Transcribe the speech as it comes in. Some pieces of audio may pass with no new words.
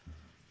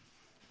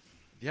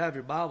If you have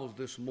your Bibles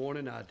this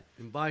morning, I'd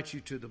invite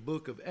you to the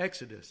book of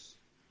Exodus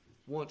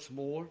once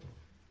more,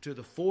 to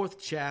the 4th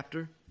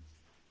chapter.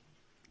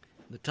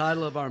 The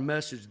title of our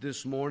message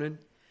this morning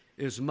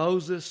is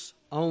Moses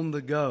on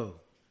the Go.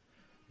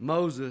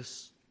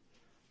 Moses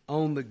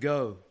on the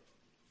Go.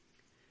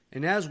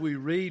 And as we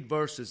read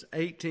verses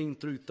 18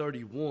 through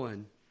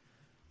 31,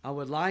 I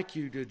would like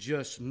you to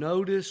just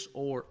notice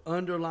or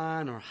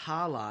underline or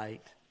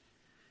highlight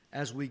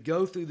as we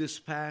go through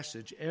this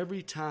passage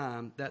every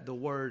time that the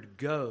word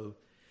go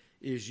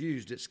is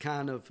used. It's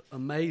kind of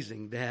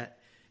amazing that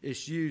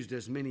it's used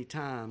as many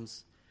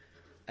times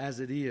as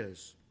it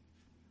is.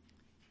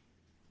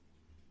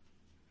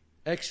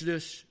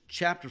 Exodus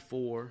chapter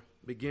 4,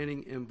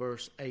 beginning in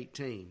verse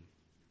 18.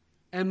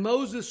 And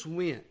Moses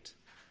went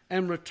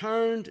and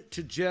returned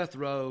to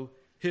Jethro,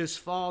 his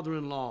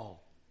father-in-law,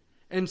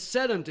 and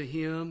said unto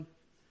him,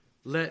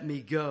 Let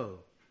me go,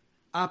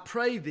 I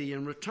pray thee,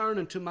 and return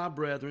unto my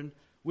brethren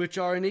which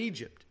are in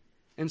Egypt,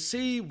 and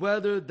see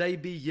whether they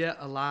be yet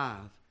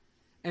alive.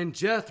 And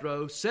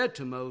Jethro said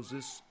to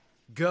Moses,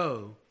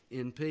 Go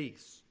in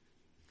peace.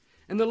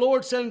 And the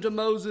Lord said unto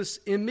Moses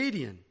in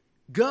Midian,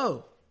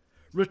 Go,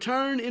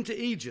 return into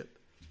Egypt,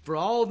 for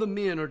all the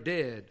men are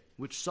dead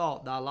which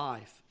sought thy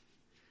life.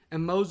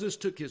 And Moses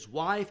took his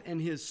wife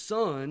and his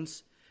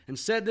sons, and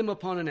set them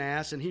upon an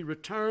ass, and he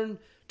returned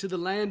to the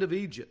land of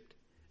Egypt.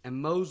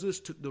 And Moses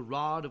took the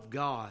rod of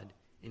God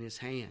in his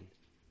hand.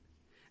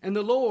 And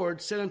the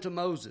Lord said unto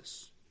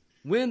Moses,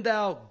 When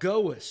thou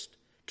goest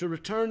to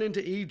return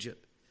into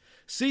Egypt,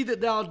 see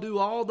that thou do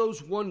all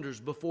those wonders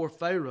before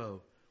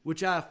Pharaoh,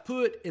 which I have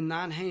put in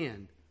thine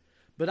hand.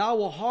 But I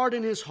will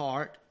harden his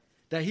heart,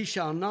 that he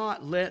shall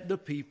not let the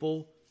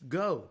people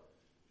go.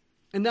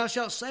 And thou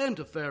shalt say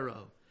unto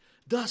Pharaoh,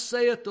 Thus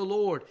saith the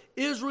Lord,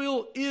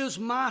 Israel is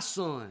my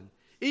son,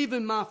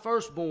 even my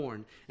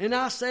firstborn. And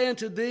I say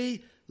unto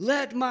thee,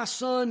 Let my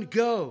son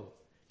go,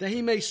 that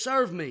he may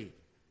serve me.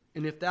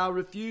 And if thou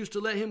refuse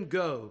to let him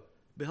go,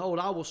 behold,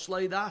 I will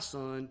slay thy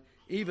son,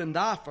 even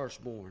thy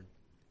firstborn.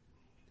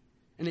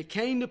 And it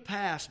came to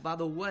pass by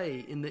the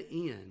way in the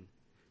end,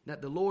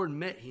 that the Lord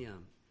met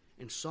him,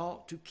 and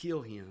sought to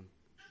kill him.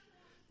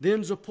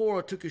 Then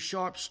Zipporah took a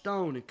sharp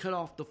stone, and cut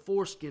off the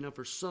foreskin of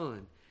her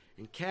son,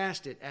 and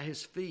cast it at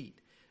his feet,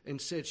 and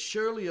said,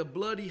 Surely a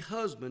bloody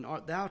husband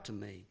art thou to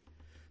me.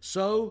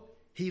 So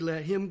he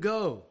let him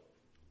go.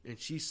 And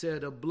she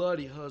said, A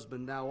bloody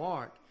husband thou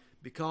art,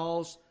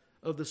 because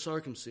of the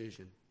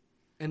circumcision.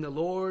 And the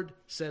Lord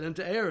said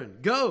unto Aaron,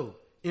 Go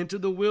into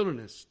the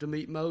wilderness to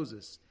meet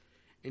Moses.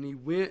 And he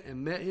went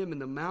and met him in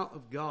the mount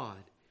of God,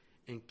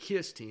 and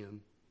kissed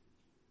him.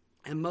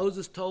 And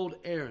Moses told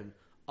Aaron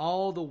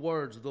all the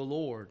words of the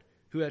Lord,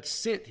 who had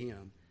sent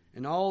him,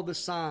 and all the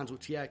signs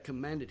which he had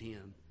commanded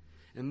him.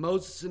 And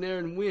Moses and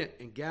Aaron went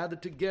and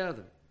gathered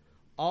together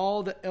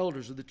all the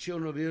elders of the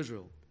children of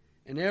Israel.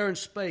 And Aaron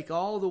spake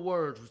all the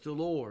words which the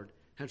Lord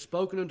had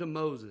spoken unto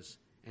Moses,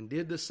 and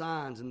did the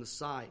signs in the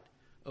sight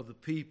of the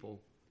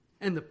people.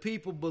 And the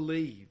people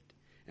believed.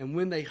 And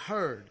when they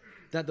heard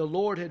that the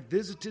Lord had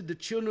visited the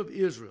children of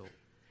Israel,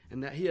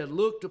 and that he had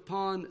looked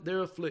upon their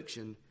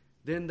affliction,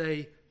 then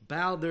they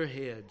bowed their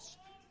heads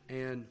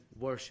and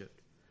worshipped.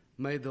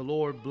 May the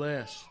Lord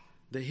bless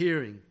the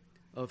hearing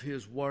of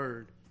his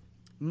word.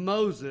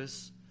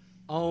 Moses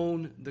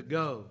on the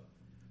go.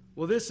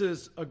 Well, this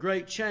is a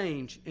great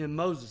change in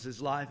Moses'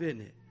 life,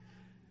 isn't it?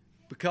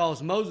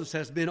 Because Moses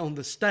has been on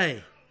the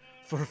stay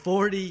for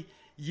 40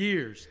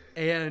 years.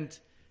 And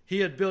he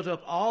had built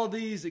up all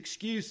these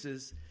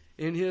excuses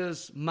in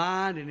his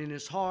mind and in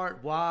his heart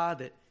why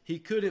that he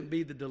couldn't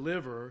be the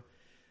deliverer.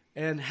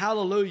 And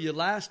hallelujah,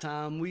 last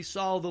time we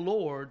saw the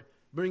Lord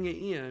bring an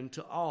end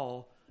to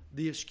all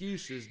the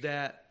excuses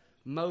that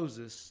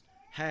Moses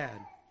had.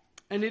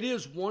 And it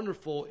is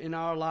wonderful in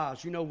our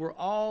lives. You know, we're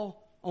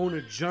all on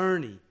a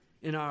journey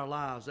in our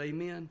lives.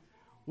 Amen.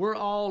 We're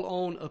all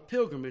on a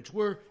pilgrimage.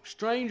 We're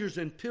strangers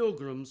and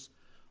pilgrims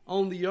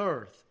on the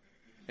earth.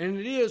 And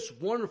it is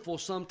wonderful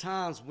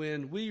sometimes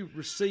when we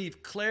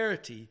receive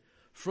clarity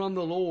from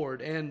the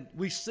Lord and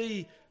we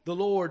see the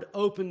Lord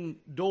open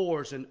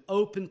doors and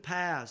open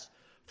paths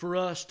for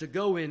us to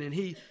go in, and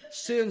he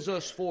sends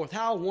us forth.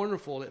 How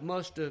wonderful it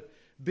must have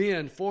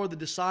been for the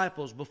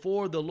disciples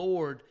before the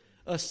Lord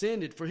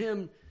ascended, for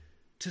him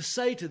to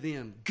say to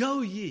them,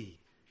 Go ye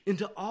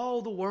into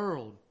all the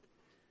world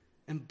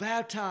and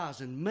baptize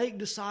and make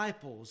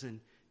disciples and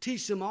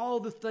teach them all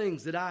the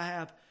things that I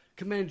have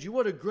commanded you.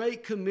 What a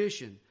great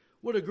commission.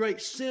 What a great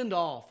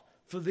send-off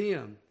for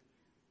them.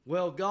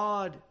 Well,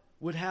 God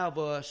would have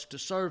us to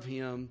serve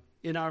him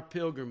in our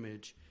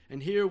pilgrimage.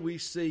 And here we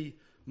see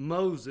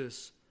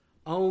Moses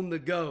on the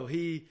go.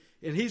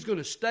 He's going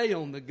to stay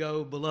on the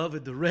go,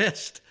 beloved, the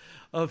rest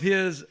of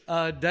his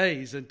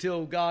days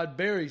until God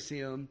buries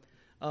him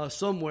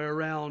somewhere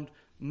around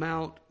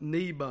Mount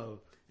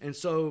Nebo. And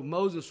so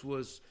Moses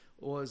was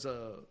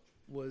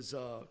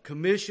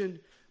commissioned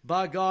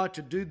by God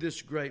to do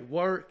this great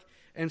work.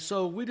 And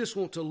so we just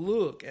want to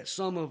look at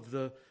some of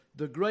the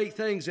great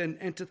things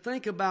and to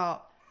think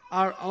about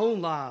our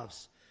own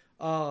lives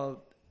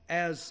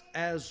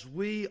as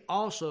we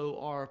also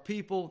are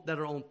people that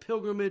are on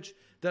pilgrimage,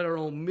 that are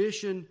on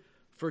mission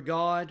for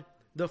God,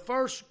 the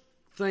first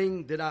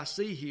thing that I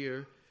see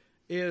here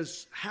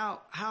is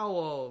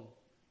how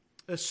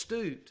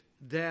astute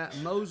that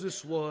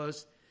Moses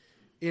was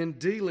in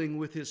dealing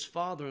with his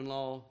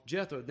father-in-law,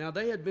 Jethro. Now,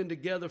 they had been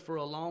together for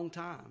a long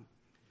time,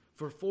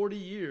 for 40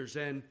 years,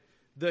 and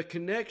the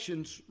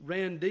connections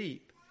ran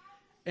deep.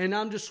 And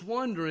I'm just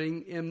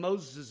wondering in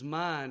Moses'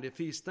 mind if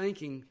he's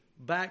thinking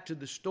back to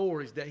the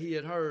stories that he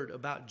had heard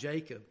about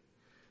Jacob,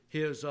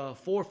 his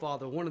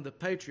forefather, one of the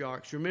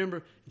patriarchs.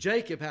 Remember,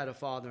 Jacob had a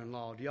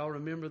father-in-law. Do y'all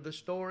remember the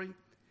story?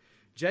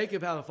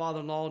 Jacob had a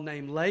father-in-law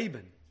named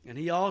Laban, and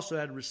he also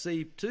had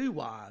received 2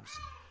 wives,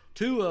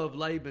 2 of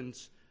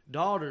Laban's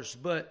daughters.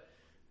 But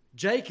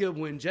Jacob,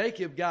 when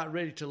Jacob got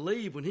ready to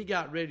leave, when he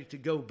got ready to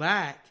go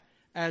back,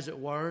 as it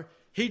were,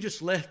 he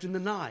just left in the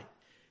night.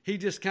 He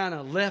just kind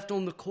of left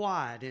on the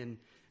quiet,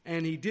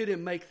 and he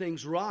didn't make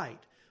things right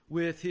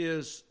with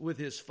his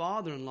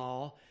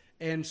father-in-law.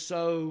 And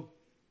so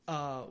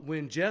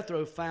when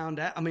Jethro found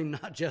out,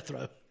 not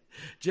Jethro,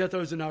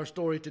 Jethro's in our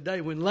story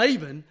today. When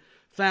Laban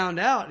found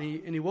out,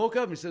 and he woke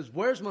up and he says,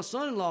 "Where's my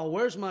son-in-law?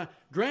 Where's my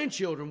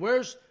grandchildren?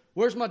 Where's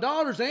my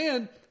daughters?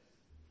 And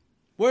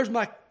where's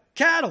my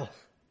cattle?"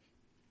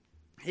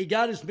 He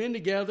got his men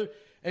together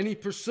and he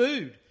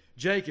pursued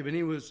Jacob, and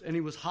he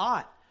was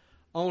hot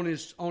on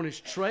his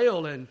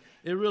trail, and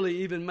it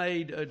really even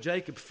made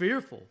Jacob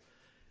fearful.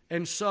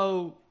 And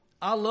so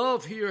I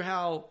love here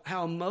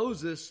how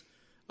Moses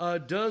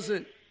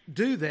doesn't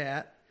do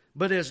that,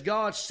 but as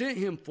God sent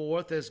him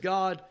forth, as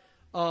God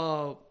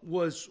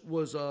was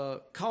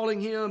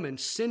calling him and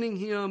sending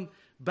him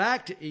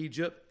back to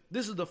Egypt,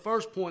 this is the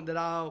first point that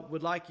I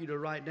would like you to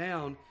write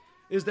down,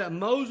 is that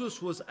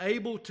Moses was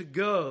able to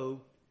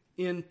go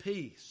in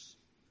peace.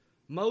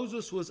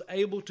 Moses was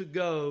able to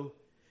go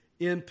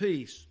in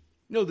peace.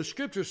 You know, the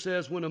scripture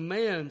says when a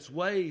man's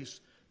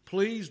ways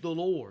please the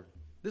Lord.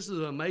 This is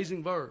an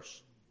amazing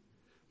verse.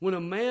 When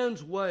a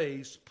man's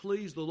ways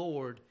please the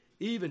Lord,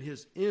 even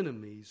his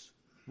enemies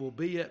will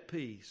be at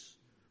peace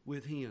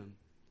with him.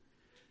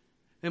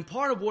 And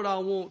part of what I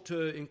want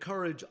to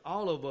encourage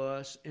all of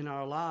us in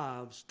our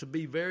lives to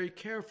be very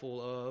careful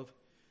of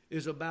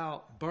is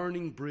about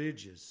burning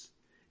bridges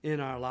in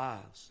our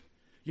lives.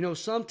 You know,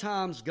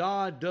 sometimes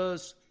God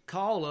does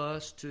call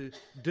us to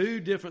do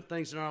different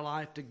things in our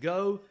life, to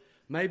go.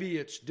 Maybe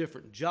it's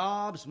different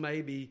jobs.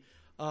 Maybe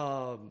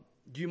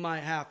you might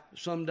have,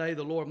 someday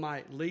the Lord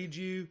might lead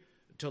you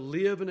to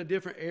live in a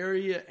different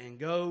area and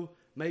go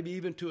maybe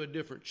even to a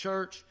different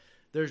church.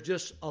 There's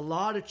just a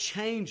lot of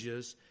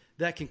changes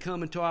that can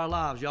come into our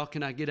lives. Y'all,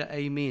 can I get an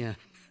amen?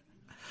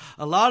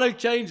 A lot of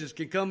changes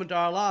can come into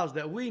our lives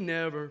that we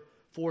never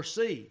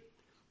foresee.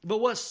 But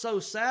what's so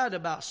sad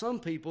about some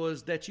people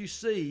is that you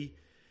see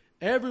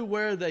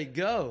everywhere they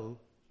go,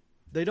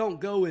 they don't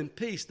go in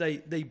peace.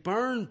 They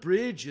burn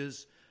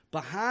bridges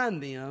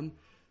behind them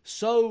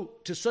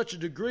to such a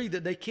degree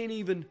that they can't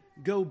even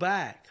go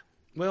back.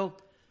 Well,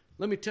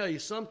 let me tell you,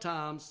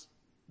 sometimes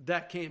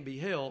that can't be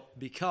helped,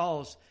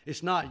 because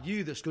it's not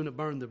you that's going to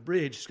burn the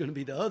bridge. It's going to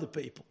be the other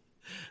people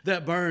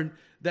that burn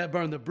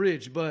the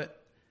bridge.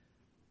 But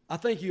I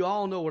think you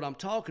all know what I'm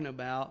talking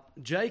about.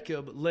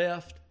 Jacob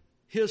left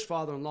his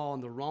father-in-law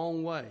in the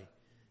wrong way.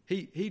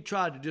 He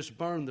tried to just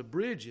burn the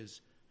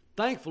bridges.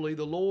 Thankfully,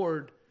 the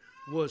Lord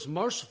was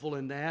merciful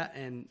in that,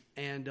 and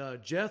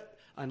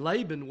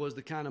Laban was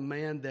the kind of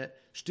man that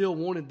still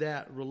wanted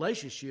that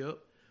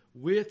relationship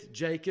with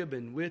Jacob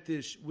and with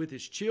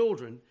his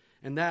children,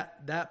 and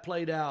that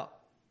played out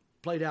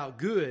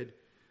good.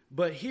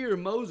 But here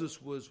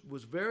Moses was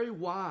very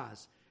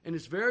wise, and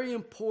it's very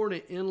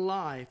important in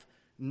life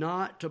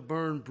not to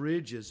burn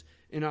bridges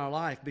in our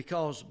life,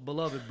 because,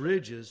 beloved,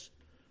 bridges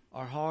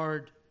are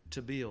hard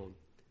to build.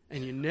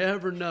 And you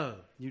never know.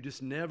 You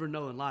just never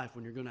know in life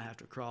when you're going to have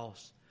to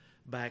cross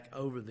back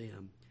over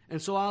them.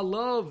 And so I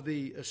love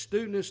the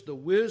astuteness, the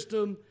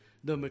wisdom,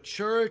 the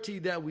maturity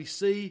that we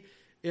see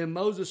in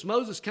Moses.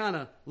 Moses kind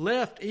of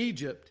left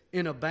Egypt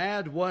in a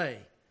bad way.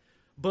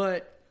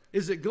 But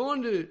is it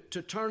going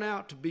to turn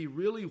out to be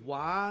really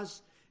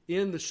wise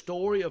in the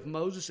story of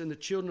Moses and the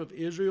children of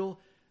Israel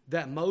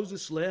that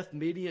Moses left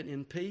Midian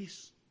in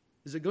peace?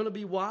 Is it going to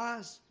be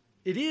wise?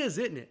 It is,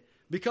 isn't it?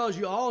 Because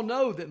you all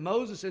know that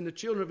Moses and the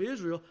children of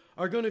Israel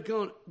are going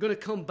to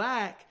come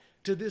back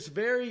to this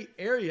very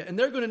area, and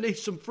they're going to need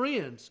some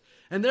friends,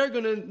 and they're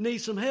going to need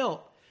some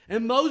help,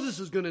 and Moses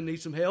is going to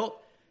need some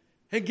help.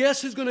 And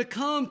guess who's going to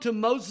come to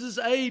Moses'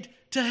 aid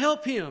to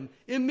help him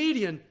in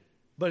Midian?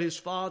 But his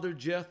father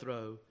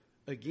Jethro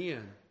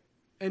again.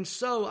 And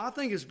so I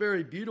think it's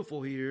very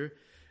beautiful here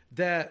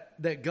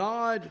that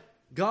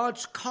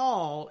God's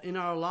call in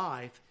our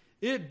life,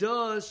 it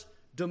does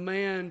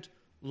demand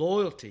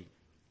loyalty.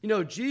 You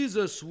know,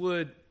 Jesus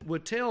would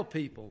tell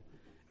people,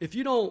 if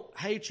you don't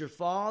hate your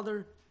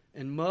father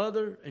and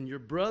mother and your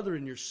brother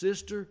and your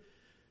sister,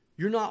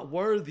 you're not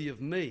worthy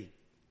of me.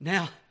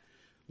 Now,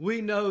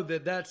 we know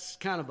that that's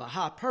kind of a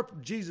high purpose.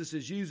 Jesus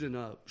is using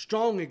a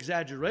strong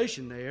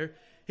exaggeration there.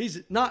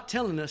 He's not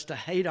telling us to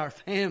hate our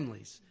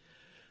families.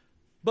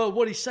 But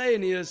what he's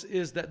saying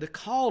is that the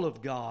call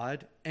of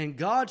God and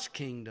God's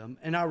kingdom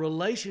and our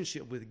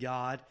relationship with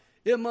God,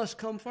 it must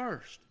come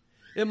first.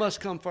 It must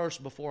come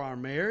first before our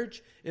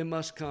marriage. It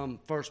must come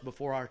first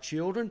before our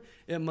children.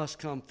 It must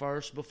come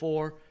first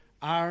before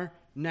our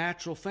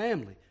natural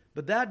family.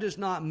 But that does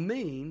not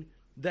mean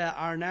that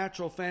our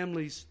natural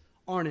families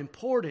aren't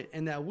important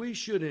and that we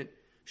shouldn't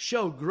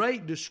show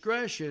great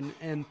discretion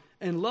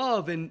and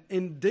love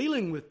in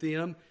dealing with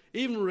them,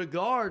 even in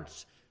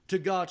regards to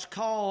God's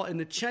call and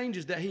the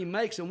changes that He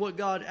makes and what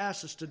God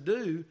asks us to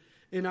do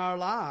in our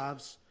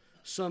lives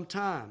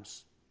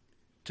sometimes.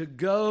 To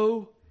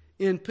go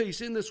in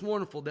peace. Isn't this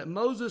wonderful that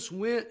Moses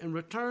went and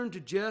returned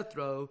to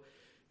Jethro,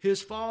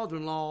 his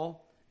father-in-law,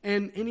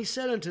 and he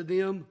said unto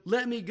them,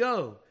 let me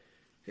go.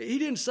 He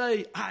didn't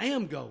say, I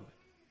am going.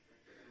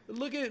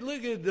 Look at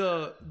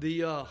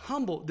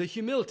the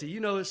humility.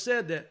 You know, it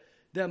said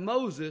that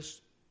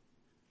Moses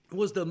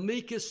was the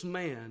meekest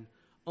man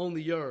on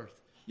the earth.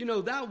 You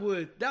know, that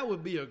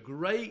would be a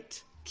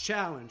great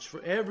challenge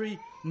for every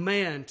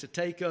man to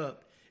take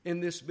up in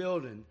this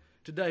building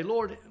today.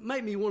 Lord,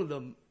 make me one of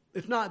the,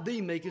 if not the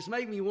meekest,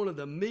 make me one of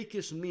the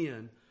meekest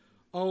men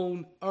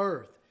on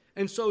earth.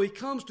 And so he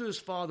comes to his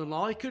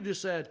father-in-law. He could have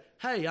just said,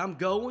 hey, I'm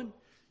going.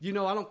 You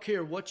know, I don't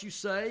care what you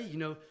say. You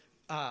know,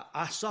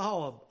 I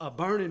saw a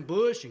burning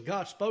bush and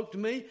God spoke to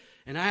me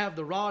and I have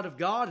the rod of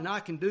God and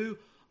I can do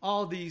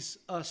all these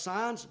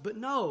signs. But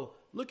no,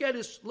 look at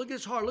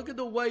his heart. Look at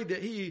the way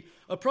that he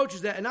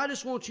approaches that. And I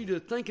just want you to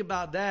think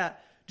about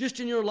that just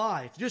in your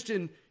life, just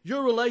in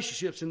your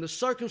relationships, in the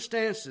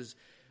circumstances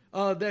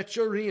that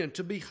you're in,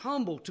 to be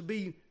humble, to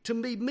be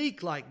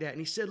meek like that. And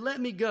he said, let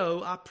me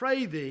go, I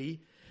pray thee,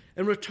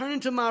 and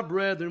return to my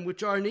brethren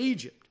which are in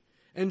Egypt,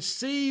 and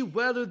see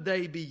whether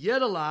they be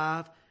yet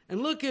alive.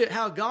 And look at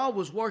how God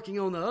was working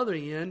on the other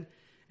end.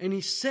 And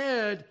he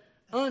said,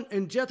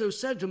 and Jethro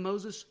said to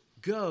Moses,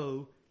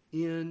 go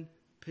in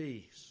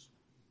peace.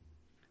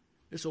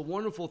 It's a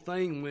wonderful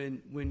thing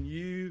when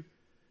you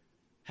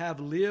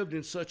have lived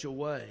in such a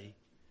way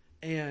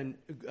and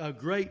a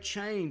great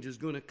change is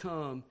going to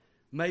come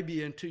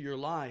maybe into your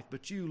life,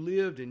 but you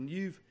lived and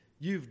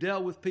you've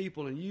dealt with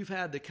people and you've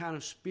had the kind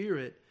of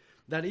spirit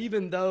that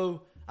even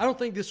though, I don't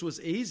think this was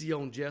easy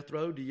on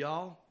Jethro, do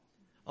y'all?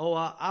 Oh,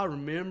 I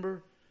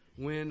remember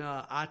when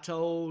I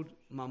told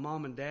my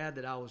mom and dad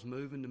that I was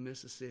moving to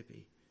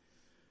Mississippi.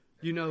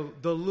 You know,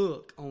 the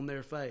look on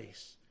their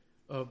face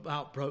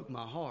about broke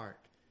my heart.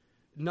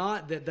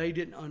 Not that they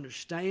didn't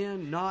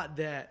understand, not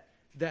that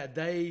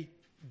they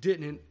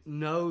didn't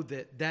know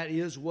that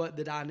is what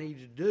that I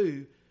needed to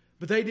do,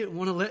 but they didn't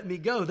want to let me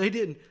go. They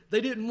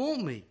didn't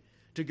want me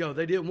to go.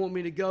 They didn't want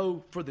me to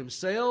go for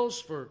themselves,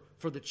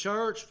 for the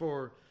church,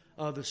 for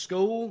the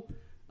school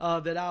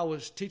that I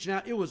was teaching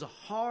at. It was a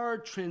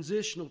hard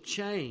transitional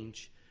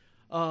change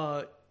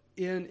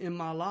in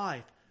my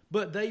life,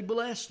 but they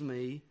blessed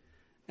me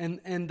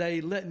and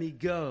they let me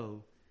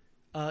go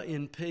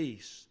in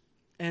peace.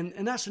 And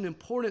that's an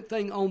important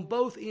thing on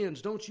both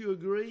ends. Don't you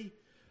agree?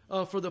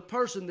 For the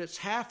person that's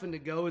having to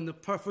go and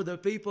for the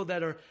people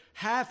that are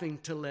having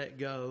to let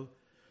go,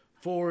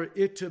 for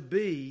it to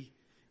be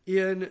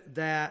in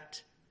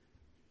that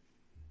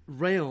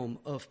realm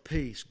of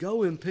peace.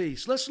 Go in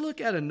peace. Let's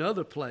look at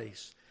another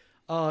place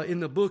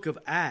in the book of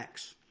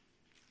Acts.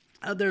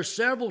 There are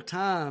several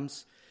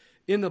times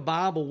in the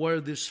Bible where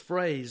this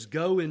phrase,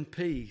 go in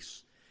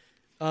peace,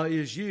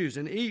 is used.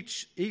 And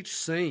each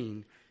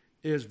scene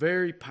is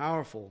very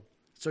powerful.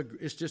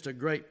 It's just a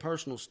great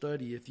personal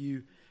study if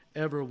you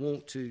ever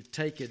want to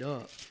take it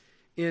up.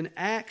 In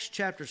Acts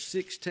chapter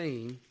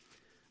 16,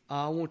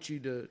 I want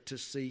you to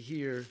see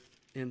here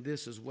in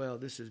this as well.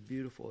 This is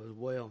beautiful as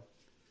well.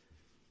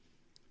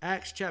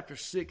 Acts chapter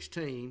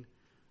 16,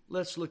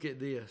 let's look at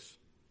this.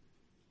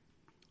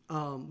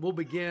 We'll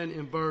begin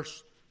in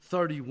verse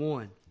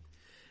 31.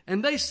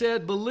 And they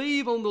said,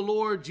 believe on the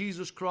Lord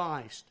Jesus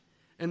Christ,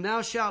 and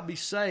thou shalt be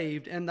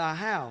saved, and thy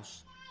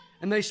house.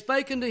 And they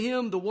spake unto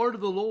him the word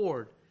of the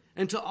Lord,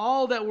 and to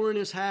all that were in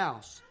his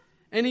house.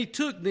 And he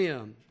took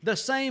them the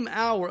same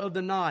hour of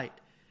the night,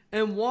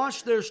 and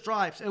washed their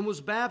stripes, and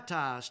was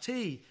baptized,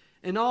 he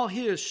and all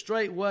his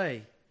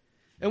straightway.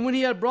 And when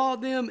he had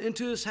brought them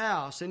into his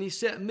house, and he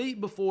set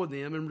meat before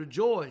them, and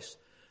rejoiced,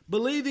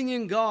 believing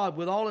in God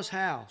with all his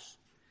house.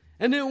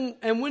 And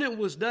when it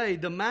was day,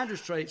 the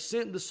magistrates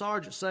sent the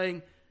sergeant,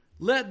 saying,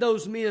 let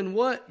those men,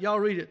 what? Y'all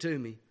read it to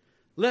me.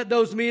 Let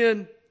those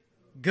men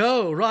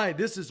go. Right,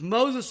 this is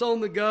Moses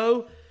on the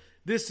go.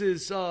 This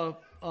is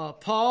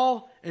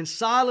Paul and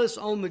Silas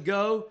on the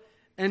go.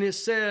 And it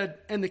said,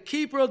 and the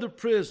keeper of the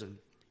prison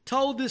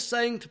told this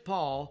saying to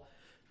Paul,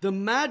 the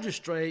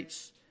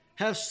magistrates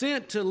have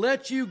sent to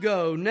let you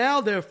go.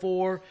 Now,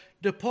 therefore,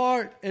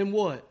 depart and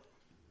what?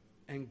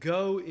 And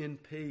go in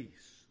peace.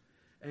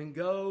 And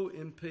go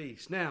in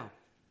peace. Now,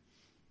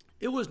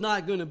 it was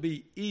not going to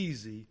be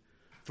easy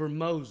for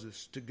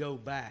Moses to go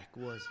back,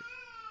 was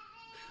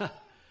it?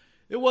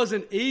 It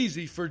wasn't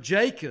easy for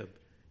Jacob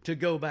to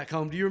go back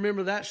home. Do you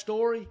remember that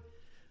story?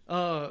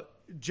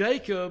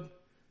 Jacob,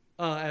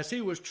 as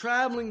he was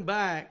traveling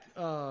back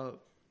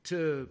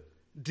to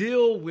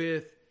deal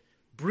with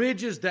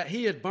bridges that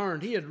he had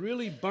burned. He had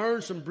really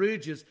burned some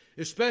bridges,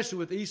 especially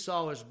with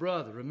Esau, his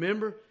brother.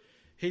 Remember?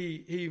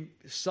 He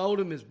sold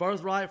him his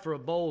birthright for a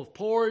bowl of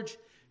porridge.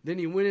 Then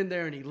he went in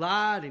there and he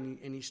lied and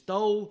he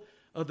stole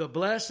the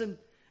blessing.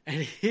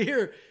 And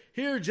here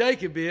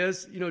Jacob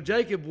is.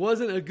 Jacob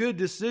wasn't a good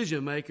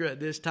decision maker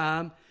at this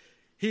time.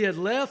 He had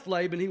left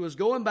Laban. He was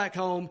going back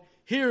home.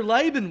 Here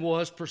Laban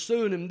was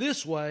pursuing him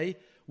this way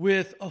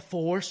with a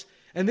force.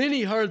 And then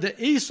he heard that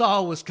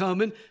Esau was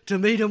coming to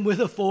meet him with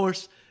a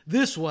force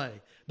this way.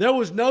 There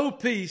was no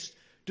peace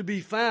to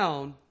be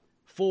found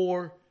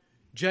for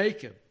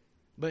Jacob.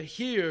 But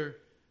here,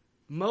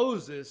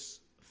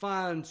 Moses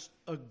finds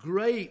a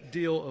great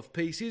deal of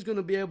peace. He's going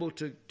to be able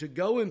to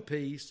go in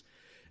peace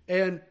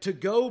and to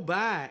go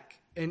back.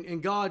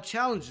 And God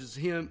challenges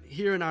him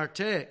here in our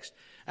text.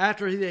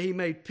 After he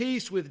made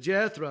peace with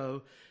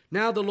Jethro,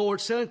 now the Lord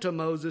said unto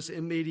Moses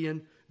in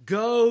Midian,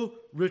 go,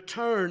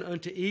 return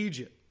unto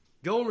Egypt.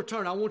 Go and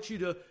return. I want you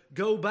to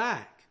go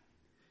back.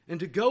 And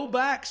to go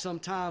back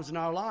sometimes in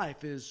our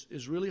life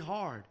is really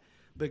hard.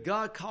 But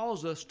God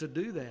calls us to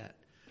do that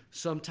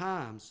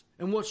sometimes.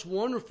 And what's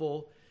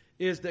wonderful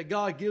is that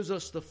God gives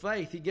us the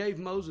faith. He gave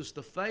Moses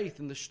the faith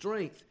and the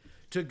strength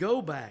to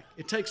go back.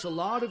 It takes a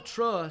lot of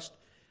trust.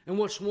 And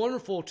what's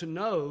wonderful to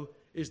know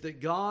is that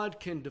God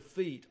can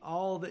defeat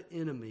all the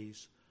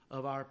enemies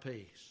of our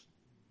peace.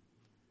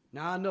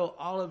 Now, I know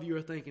all of you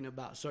are thinking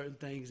about certain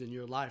things in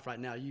your life right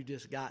now. You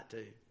just got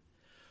to.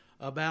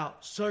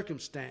 About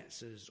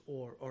circumstances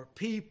or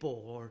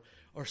people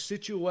or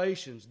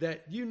situations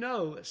that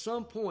at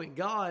some point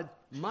God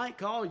might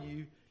call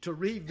you to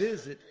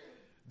revisit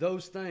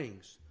those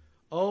things.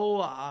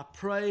 Oh, I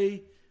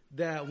pray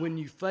that when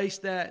you face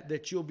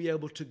that you'll be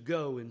able to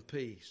go in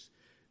peace,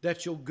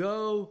 that you'll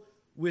go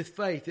with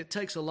faith. It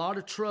takes a lot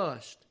of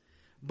trust,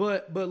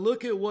 but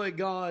look at what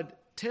God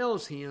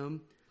tells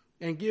him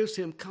and gives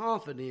him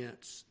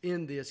confidence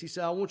in this. He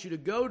said, I want you to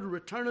go to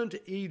return unto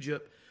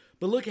Egypt.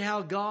 But look at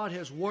how God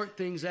has worked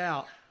things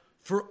out.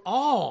 For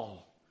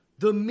all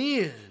the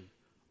men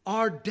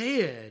are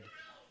dead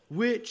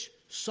which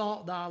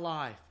sought thy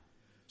life.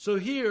 So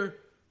here,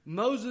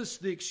 Moses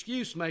the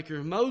excuse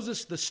maker,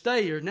 Moses the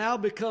stayer, now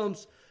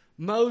becomes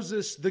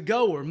Moses the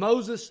goer.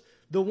 Moses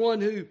the one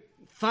who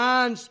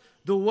finds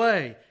the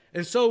way.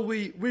 And so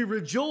we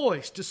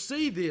rejoice to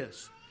see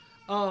this,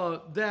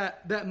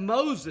 that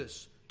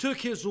Moses took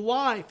his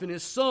wife and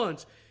his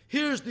sons.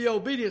 Here's the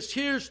obedience.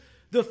 Here's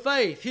the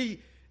faith.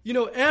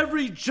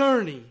 Every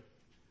journey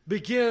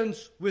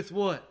begins with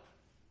what?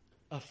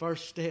 A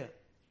first step.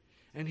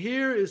 And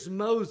here is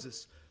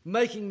Moses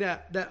making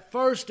that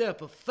first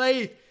step of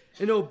faith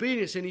and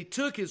obedience. And he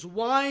took his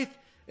wife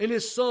and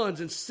his sons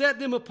and set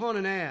them upon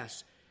an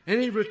ass.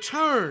 And he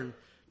returned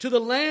to the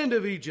land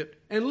of Egypt.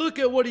 And look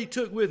at what he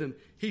took with him.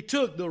 He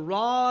took the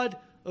rod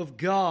of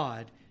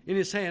God in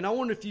his hand. I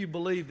wonder if you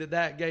believe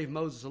that gave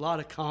Moses a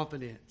lot of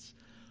confidence,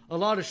 a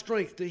lot of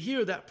strength to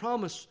hear that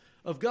promise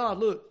of God.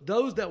 Look,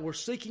 those that were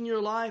seeking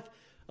your life,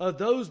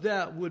 those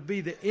that would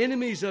be the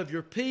enemies of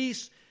your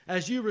peace,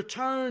 as you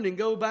return and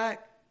go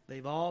back,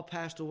 they've all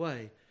passed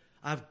away.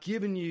 I've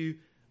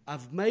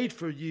made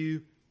for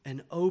you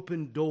an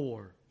open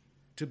door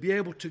to be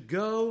able to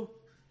go.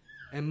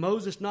 And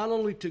Moses not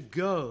only to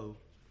go,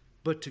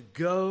 but to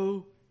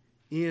go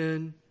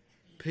in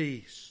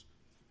peace.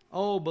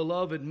 Oh,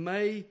 beloved,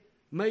 may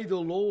the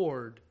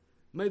Lord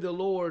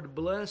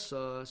bless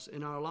us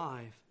in our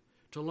life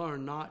to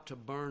learn not to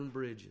burn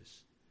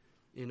bridges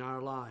in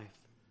our life.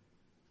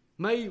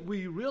 May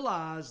we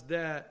realize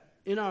that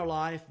in our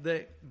life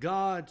that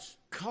God's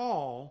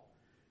call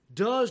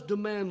does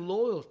demand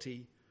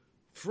loyalty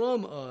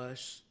from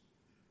us,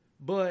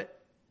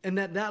 and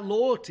that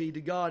loyalty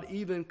to God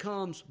even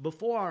comes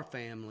before our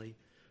family,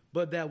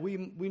 but that we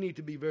need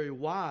to be very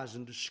wise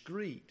and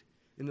discreet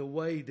in the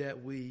way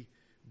that we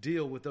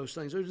deal with those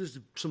things. There's just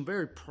some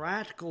very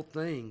practical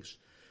things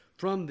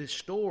from this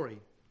story.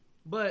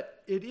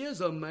 But it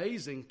is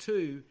amazing,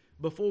 too,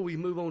 before we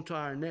move on to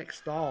our next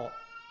thought.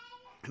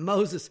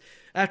 Moses,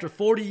 after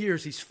 40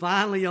 years, he's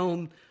finally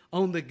on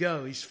the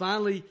go. He's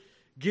finally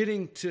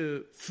getting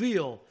to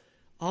feel,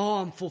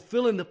 I'm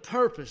fulfilling the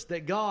purpose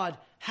that God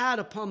had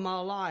upon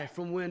my life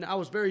from when I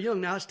was very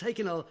young. Now, it's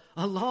taken a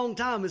long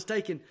time. It's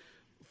taken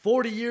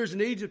 40 years in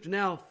Egypt, and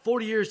now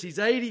 40 years, he's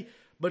 80.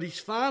 But he's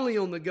finally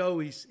on the go.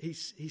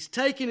 He's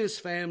taking his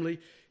family.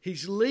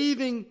 He's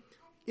leaving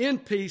in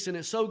peace, and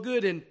it's so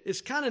good. And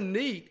it's kind of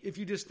neat if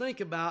you just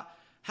think about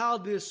how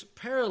this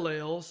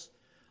parallels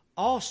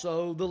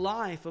also the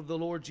life of the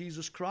Lord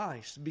Jesus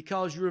Christ.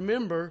 Because you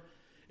remember,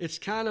 it's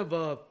kind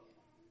of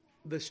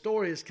the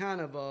story is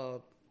kind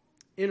of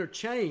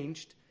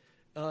interchanged.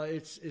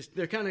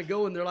 They're kind of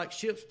going, they're like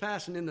ships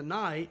passing in the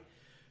night,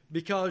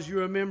 because you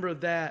remember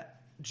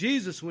that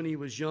Jesus, when he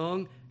was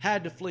young,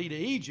 had to flee to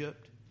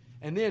Egypt,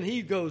 and then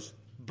he goes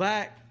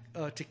back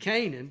to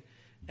Canaan.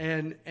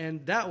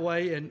 And that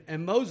way,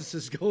 and Moses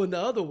is going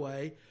the other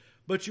way.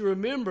 But you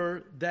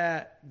remember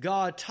that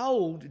God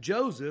told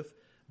Joseph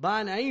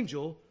by an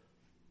angel,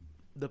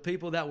 the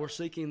people that were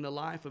seeking the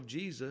life of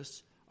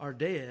Jesus are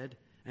dead,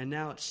 and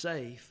now it's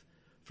safe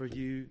for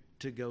you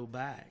to go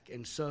back.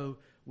 And so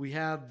we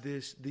have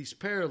these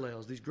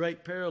parallels, these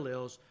great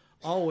parallels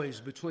always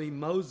between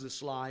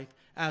Moses' life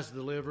as the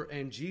deliverer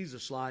and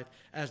Jesus' life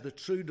as the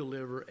true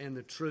deliverer and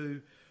the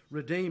true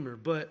redeemer.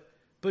 But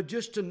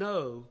just to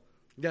know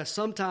that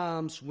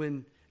sometimes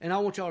when, and I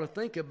want y'all to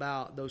think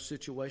about those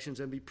situations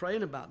and be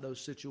praying about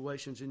those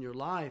situations in your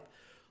life.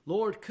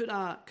 Lord, could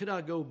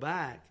I go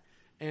back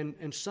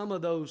and some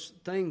of those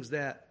things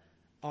that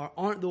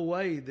aren't the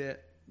way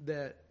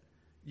that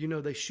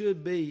they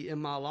should be in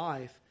my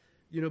life,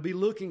 be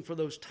looking for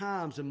those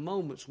times and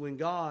moments when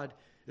God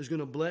is going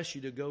to bless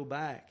you to go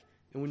back.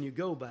 And when you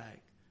go back,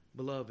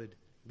 beloved,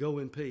 go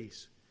in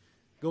peace.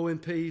 Go in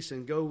peace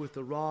and go with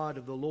the rod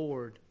of the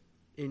Lord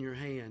in your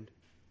hand.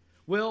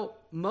 Well,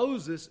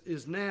 Moses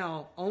is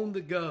now on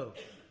the go,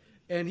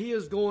 and he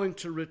is going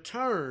to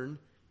return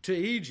to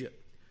Egypt.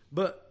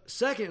 But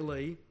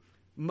secondly,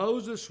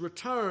 Moses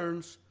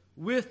returns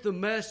with the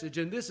message,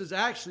 and this is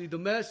actually the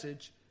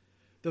message.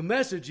 The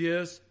message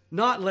is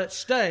not let's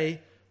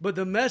stay, but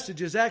the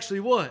message is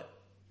actually what?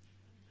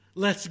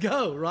 Let's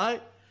go,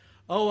 right?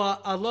 Oh,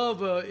 I love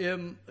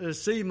to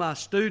see my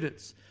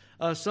students,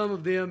 some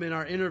of them in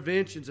our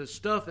interventions and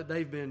stuff that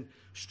they've been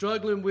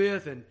struggling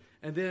with, and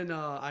then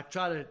I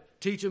try to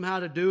teach them how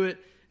to do it.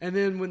 And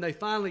then when they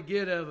finally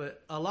get a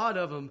lot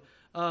of them,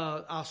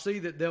 I'll see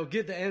that they'll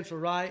get the answer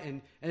right,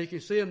 and you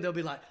can see them, they'll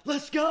be like,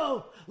 let's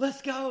go.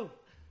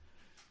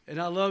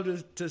 And I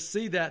love to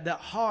see that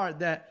heart,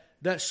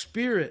 that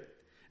spirit.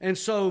 And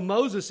so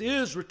Moses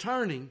is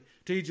returning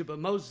to Egypt, but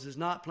Moses is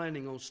not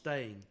planning on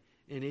staying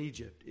in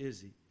Egypt,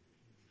 is he?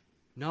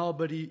 No,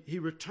 but he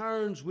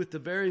returns with the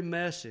very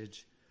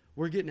message,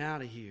 we're getting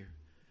out of here.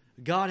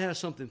 God has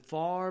something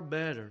far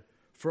better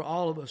for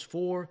all of us,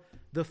 for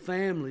the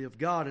family of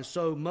God. And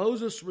so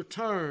Moses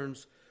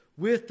returns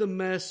with the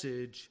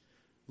message,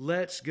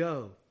 let's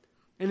go.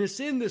 And it's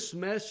in this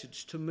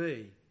message to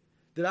me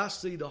that I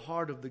see the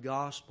heart of the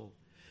gospel.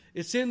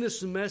 It's in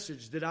this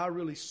message that I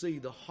really see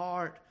the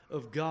heart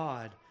of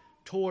God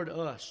toward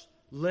us.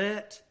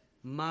 Let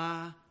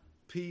my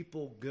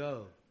people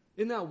go.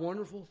 Isn't that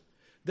wonderful?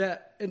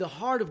 That in the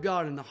heart of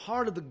God, in the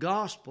heart of the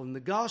gospel, and the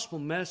gospel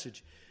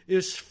message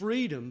is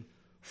freedom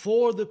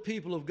for the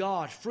people of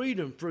God.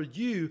 Freedom for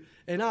you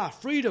and I.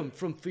 Freedom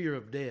from fear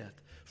of death.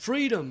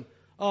 Freedom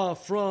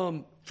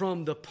from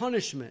the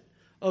punishment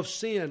of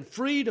sin.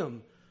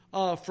 Freedom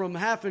from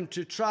having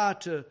to try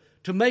to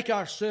make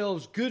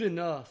ourselves good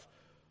enough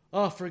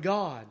for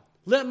God.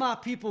 Let my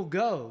people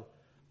go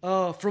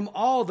from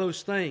all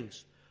those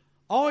things.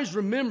 Always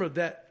remember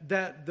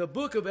that the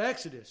book of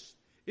Exodus,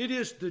 it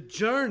is the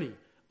journey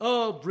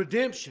of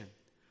redemption.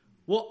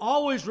 Well,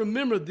 always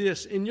remember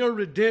this in your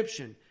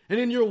redemption and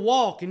in your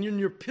walk and in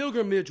your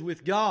pilgrimage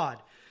with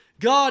God.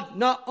 God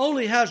not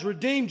only has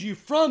redeemed you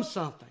from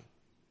something,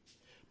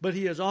 but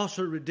He has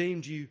also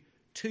redeemed you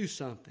to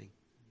something.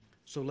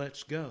 So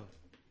let's go.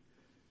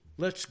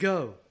 Let's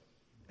go.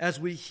 As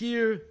we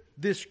hear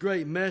this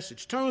great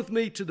message, turn with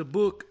me to the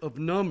book of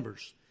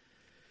Numbers.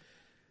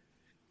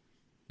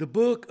 The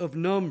book of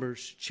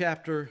Numbers,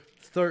 chapter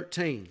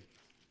 13.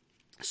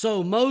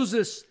 So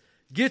Moses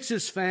gets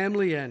his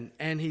family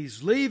and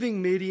he's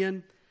leaving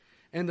Midian.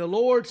 And the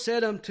Lord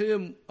said unto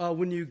him,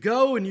 when you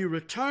go and you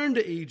return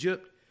to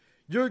Egypt,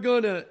 you're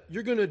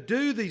gonna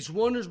do these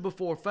wonders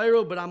before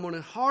Pharaoh, but I'm going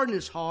to harden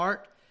his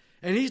heart,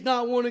 and he's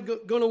not going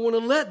to want to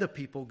let the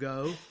people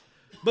go.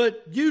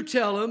 But you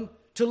tell him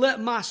to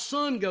let my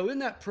son go. Isn't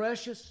that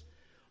precious?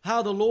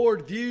 How the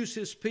Lord views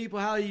His people,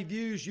 how He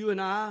views you and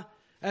I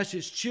as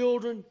His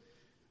children.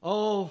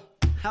 Oh,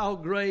 how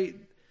great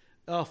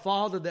a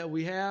Father that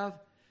we have.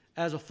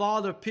 As a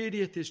father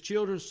pitieth his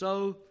children,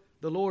 so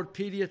the Lord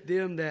pitieth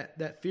them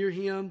that fear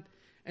Him.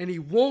 And He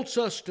wants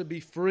us to be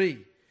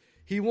free.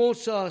 He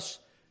wants us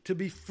to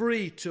be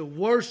free to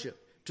worship,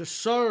 to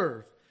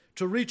serve,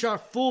 to reach our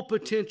full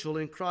potential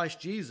in Christ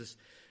Jesus.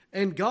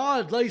 And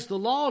God lays the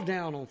law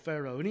down on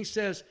Pharaoh. And He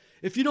says,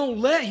 if you don't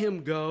let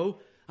him go,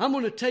 I'm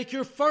going to take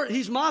your first.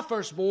 He's my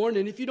firstborn.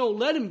 And if you don't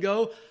let him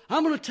go,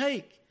 I'm going to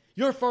take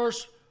your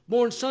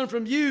firstborn son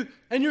from you.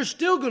 And you're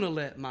still going to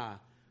let my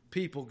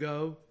people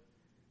go.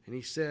 And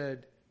He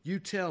said, you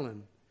tell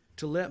him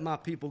to let my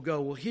people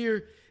go. Well,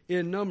 here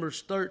in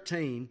Numbers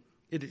 13,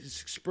 it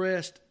is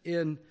expressed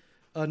in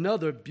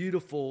another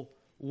beautiful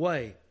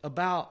way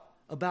about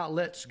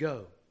let's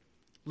go.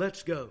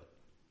 Let's go.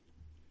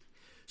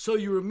 So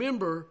you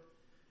remember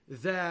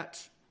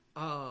that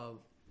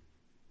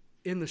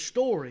in the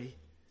story,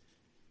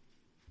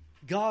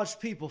 God's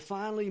people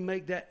finally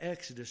make that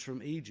exodus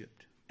from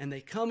Egypt. And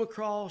they come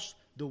across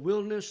the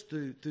wilderness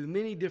through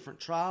many different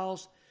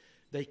trials.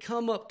 They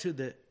come up to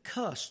the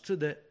cusp, to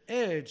the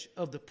edge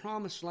of the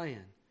promised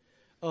land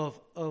of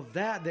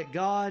that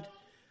God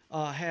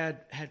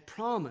had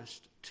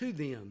promised to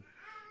them.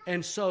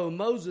 And so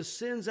Moses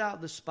sends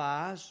out the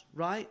spies,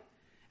 right?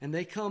 And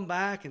they come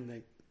back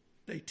and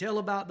They tell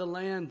about the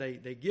land.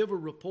 They give a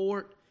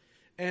report.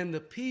 And the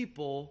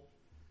people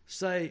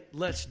say,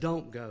 let's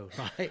don't go,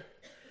 right?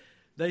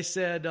 They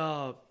said,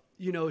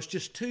 it's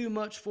just too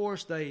much for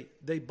us.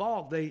 They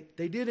balked. They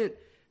didn't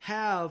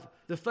have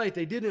the faith.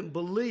 They didn't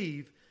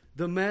believe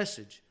the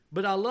message.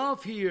 But I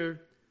love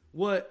here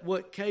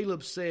what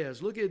Caleb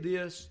says. Look at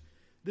this.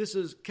 This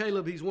is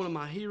Caleb. He's one of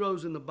my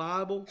heroes in the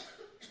Bible.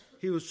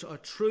 He was a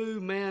true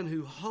man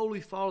who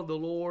wholly followed the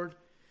Lord.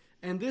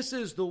 And this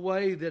is the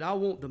way that I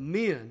want the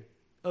men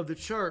of the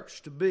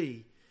church to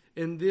be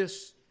in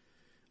this,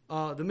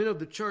 the men of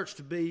the church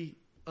to be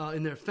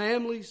in their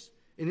families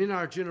and in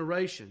our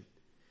generation.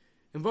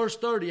 In verse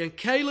 30, and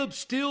Caleb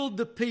stilled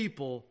the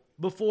people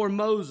before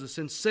Moses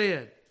and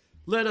said,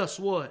 let us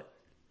what?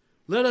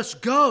 Let us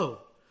go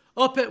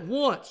up at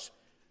once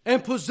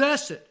and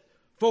possess it,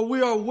 for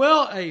we are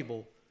well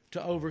able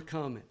to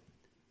overcome it.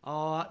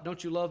 Oh,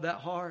 don't you love that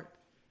heart?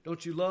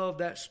 Don't you love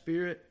that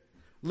spirit?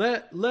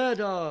 Let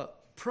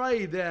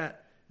pray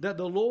that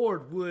the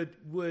Lord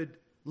would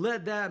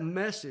let that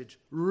message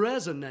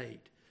resonate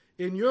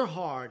in your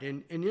heart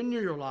and in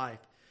your life.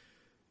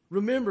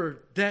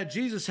 Remember that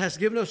Jesus has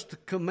given us the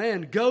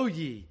command, go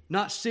ye,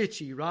 not sit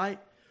ye, right?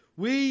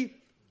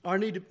 We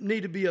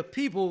need to be a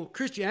people.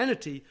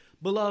 Christianity,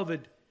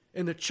 beloved,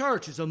 in the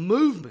church is a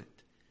movement.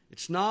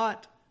 It's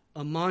not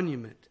a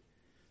monument.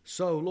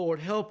 So, Lord,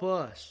 help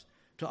us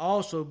to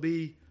also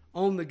be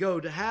on the go,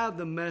 to have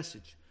the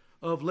message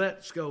of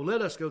let's go,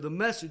 let us go, the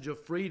message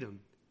of freedom.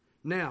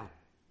 Now,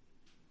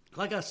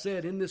 like I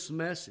said in this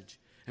message,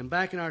 and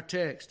back in our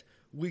text,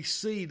 we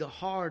see the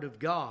heart of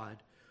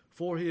God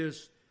for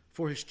His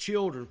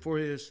children, for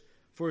His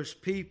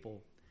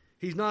people.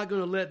 He's not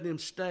going to let them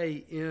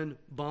stay in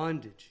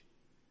bondage.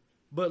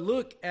 But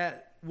look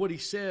at what He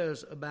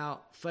says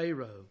about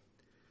Pharaoh.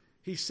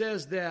 He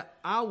says that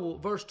I will,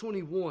 verse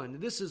 21,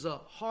 this is a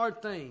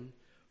hard thing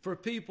for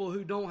people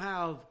who don't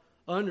have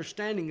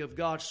understanding of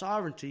God's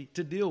sovereignty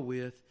to deal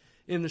with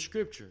in the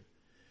Scripture.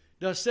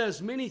 It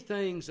says many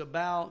things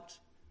about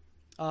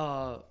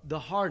the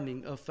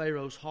hardening of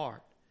Pharaoh's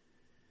heart.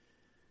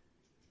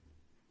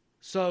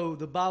 So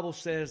the Bible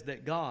says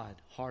that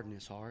God hardened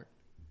his heart.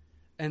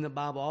 And the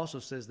Bible also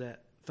says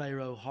that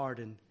Pharaoh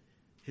hardened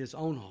his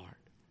own heart.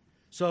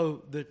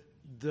 So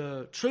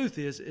the truth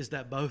is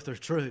that both are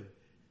true.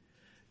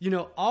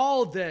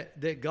 All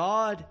that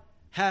God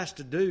has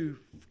to do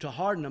to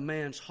harden a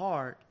man's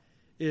heart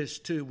is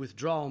to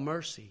withdraw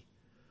mercy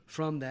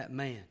from that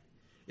man.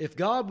 If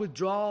God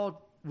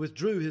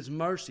withdrew His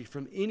mercy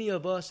from any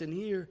of us in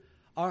here,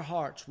 our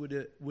hearts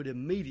would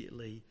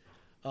immediately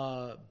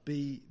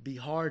be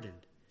hardened.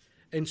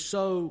 And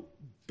so,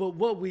 but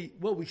what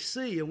we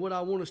see and what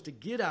I want us to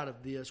get out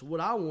of this, what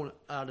I want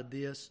out of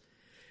this,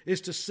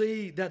 is to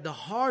see that the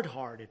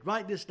hard-hearted,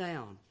 write this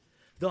down,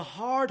 the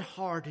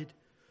hard-hearted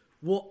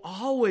will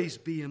always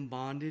be in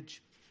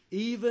bondage,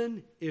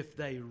 even if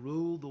they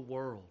rule the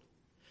world.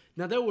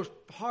 Now, there was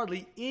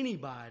hardly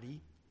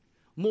anybody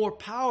more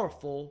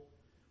powerful,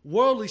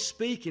 worldly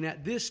speaking,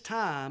 at this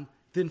time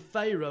than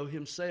Pharaoh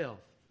himself.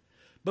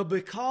 But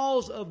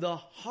because of the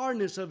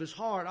hardness of his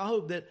heart, I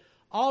hope that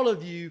all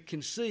of you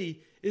can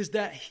see is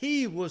that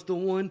he was the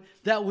one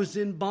that was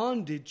in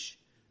bondage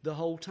the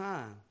whole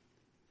time.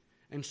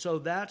 And so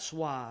that's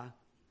why,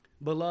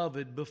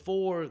 beloved,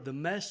 before the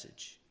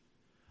message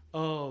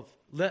of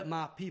let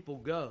my people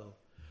go,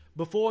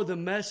 before the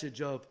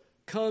message of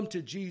come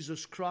to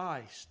Jesus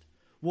Christ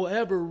will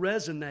ever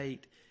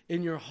resonate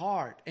in your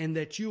heart, and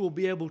that you will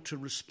be able to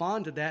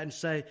respond to that and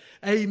say,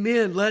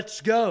 amen,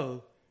 let's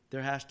go,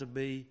 there has to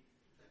be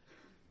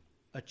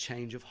a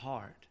change of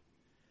heart.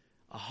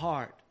 A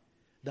heart,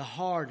 the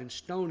hard and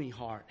stony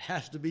heart,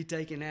 has to be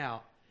taken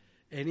out,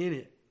 and in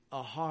it,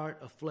 a heart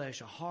of flesh,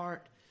 a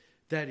heart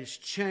that is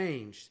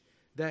changed,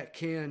 that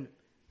can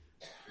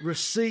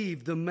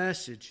receive the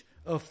message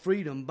of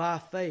freedom by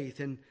faith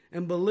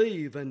and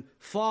believe and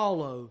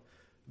follow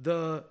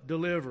the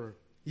deliverer.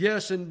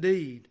 Yes,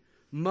 indeed,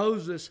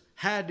 Moses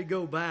had to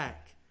go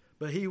back,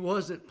 but he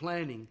wasn't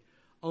planning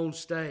on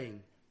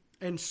staying.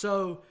 And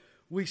so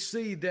we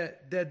see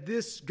that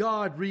this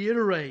God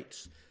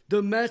reiterates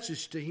the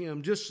message to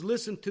him. Just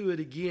listen to it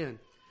again.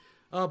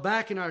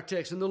 Back in our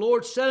text. And the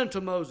Lord said unto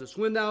Moses,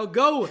 when thou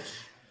goest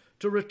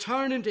to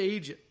return into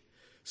Egypt,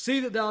 see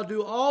that thou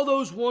do all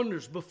those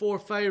wonders before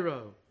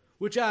Pharaoh,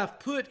 which I have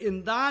put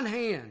in thine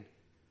hand.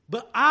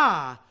 But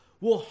I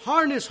will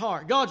harden his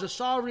heart. God's a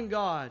sovereign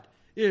God,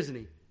 isn't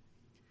he?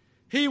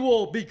 He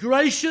will be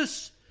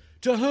gracious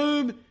to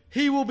whom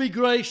he will be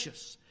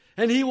gracious.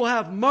 And he will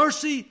have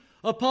mercy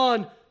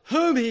upon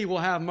whom he will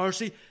have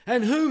mercy.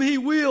 And whom he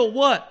will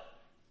what?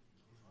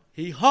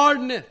 He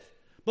hardeneth.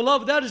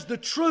 Beloved, that is the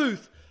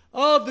truth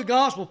of the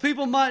gospel.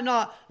 People might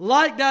not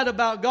like that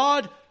about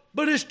God,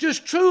 but it's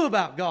just true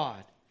about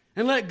God.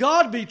 And let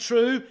God be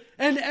true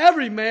and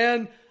every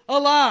man a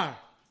liar.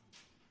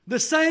 The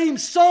same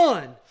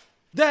sun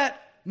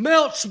that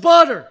melts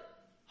butter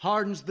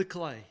hardens the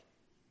clay.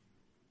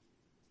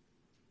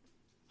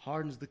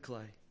 Hardens the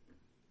clay.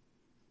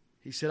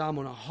 He said, I'm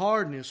going to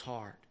harden his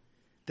heart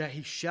that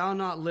he shall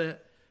not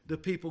let the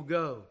people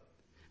go.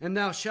 And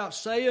thou shalt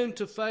say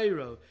unto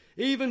Pharaoh,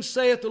 even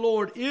saith the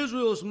Lord,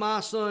 Israel is my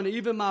son,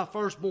 even my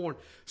firstborn.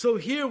 So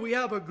here we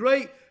have a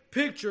great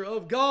picture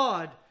of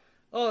God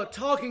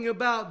talking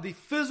about the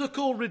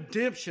physical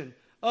redemption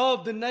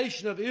of the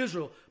nation of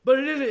Israel. But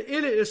in it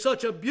is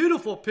such a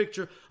beautiful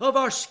picture of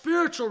our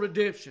spiritual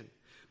redemption.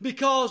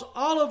 Because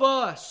all of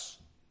us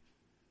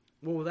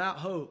were without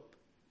hope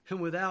and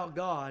without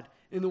God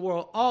in the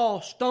world.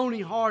 All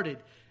stony-hearted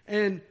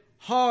and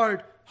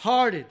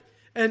hard-hearted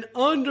and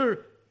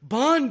under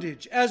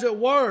bondage, as it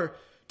were,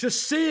 to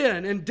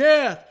sin and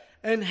death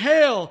and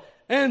hell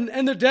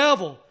and the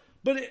devil.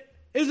 But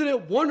isn't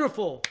it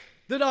wonderful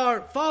that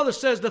our Father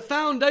says the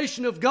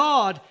foundation of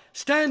God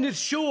standeth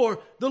sure,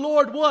 the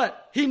Lord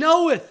what? He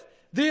knoweth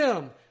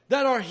them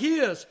that are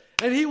His.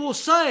 And He will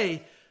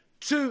say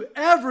to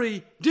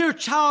every dear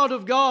child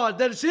of God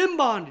that is in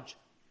bondage,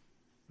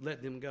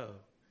 let them go.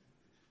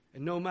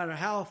 And no matter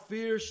how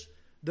fierce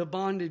the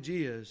bondage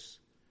is,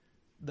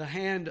 the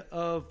hand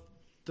of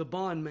the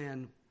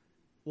bondman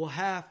will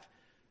have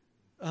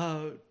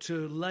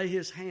to lay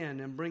his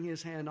hand and bring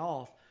his hand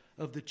off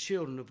of the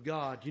children of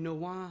God. You know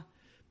why?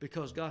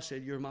 Because God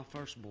said, you're my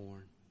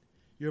firstborn.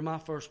 You're my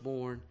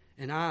firstborn,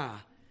 and I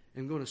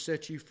am going to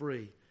set you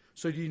free.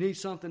 So do you need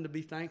something to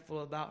be thankful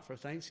about for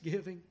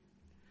Thanksgiving?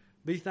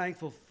 Be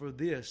thankful for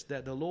this,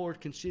 that the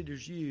Lord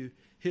considers you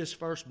His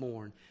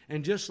firstborn.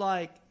 And just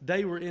like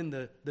they were in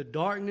the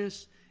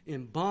darkness,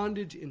 in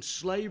bondage, in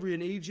slavery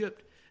in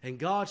Egypt, and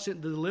God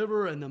sent the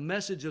deliverer and the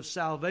message of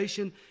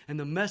salvation and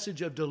the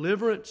message of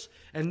deliverance.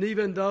 And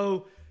even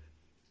though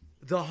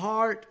the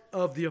heart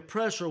of the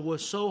oppressor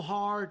was so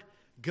hard,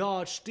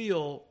 God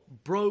still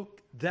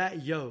broke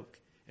that yoke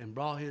and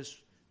brought His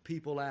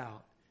people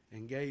out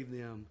and gave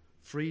them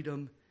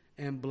freedom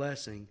and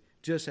blessing,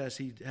 just as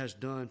He has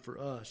done for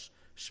us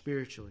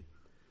spiritually.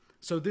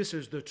 So this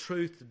is the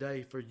truth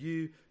today for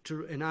you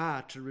and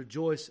I to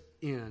rejoice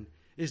in,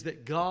 is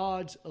that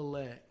God's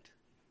elect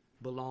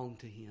belong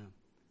to Him.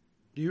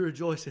 Do you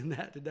rejoice in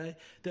that today?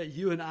 That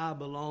you and I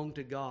belong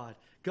to God.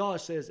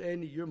 God says,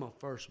 Andy, you're my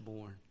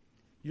firstborn.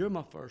 You're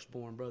my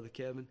firstborn, Brother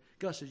Kevin.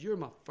 God says, you're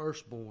my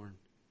firstborn.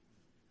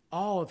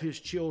 All of His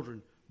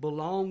children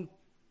belong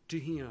to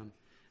Him.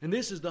 And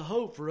this is the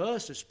hope for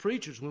us as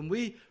preachers. When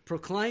we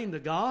proclaim the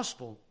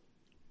gospel,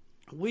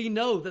 we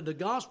know that the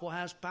gospel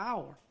has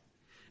power.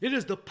 It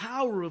is the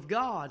power of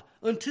God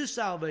unto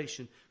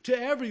salvation to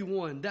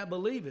everyone that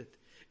believeth.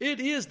 It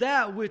is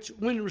that which,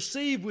 when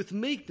received with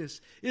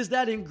meekness, is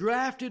that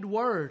engrafted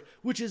word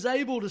which is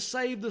able to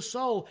save the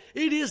soul.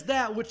 It is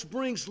that which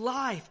brings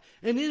life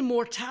and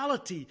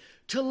immortality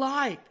to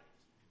light.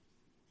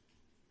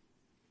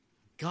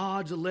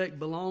 God's elect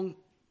belong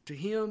to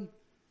Him.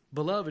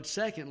 Beloved,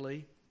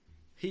 secondly,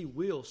 He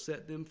will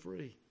set them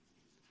free.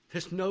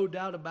 There's no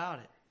doubt about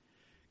it.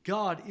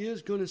 God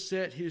is going to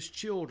set His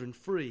children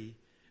free,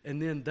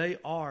 and then they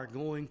are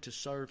going to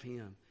serve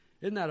Him.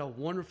 Isn't that a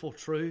wonderful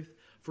truth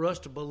for us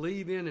to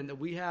believe in, and that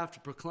we have to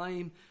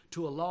proclaim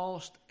to a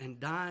lost and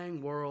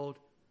dying world?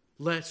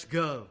 Let's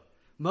go.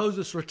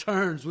 Moses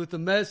returns with the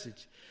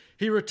message.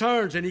 He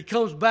returns and he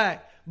comes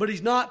back, but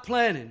he's not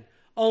planning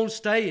on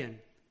staying.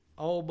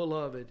 Oh,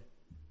 beloved,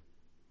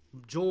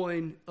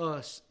 join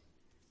us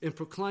in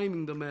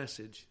proclaiming the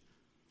message.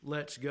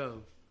 Let's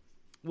go.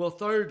 Well,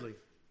 thirdly,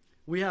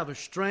 we have a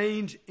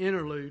strange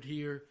interlude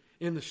here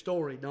in the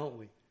story, don't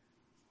we?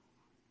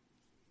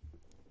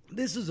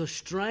 This is a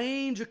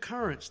strange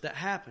occurrence that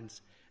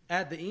happens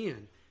at the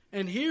end.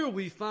 And here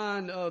we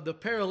find the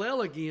parallel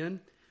again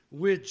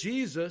with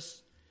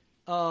Jesus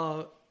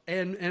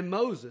and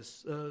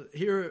Moses.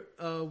 Here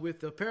with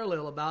the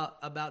parallel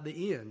about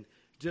the end.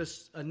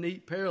 Just a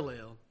neat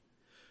parallel.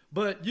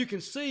 But you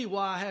can see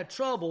why I had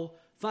trouble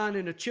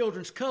finding a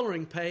children's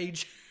coloring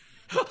page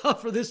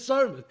for this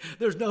sermon.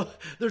 There's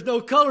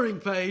no coloring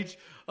page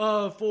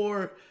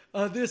for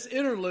this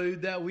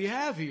interlude that we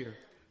have here.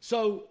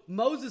 So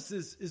Moses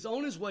is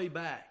on his way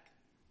back.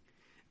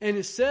 And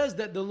it says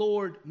that the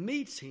Lord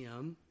meets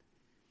him.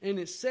 And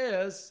it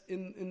says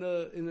in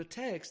the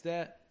text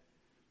that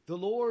the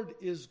Lord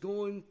is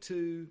going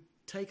to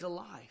take a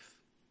life.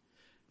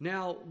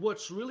 Now,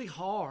 what's really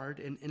hard,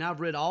 and I've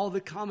read all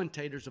the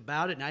commentators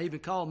about it, and I even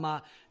called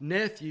my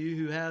nephew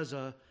who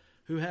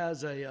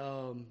has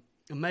a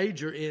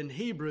major in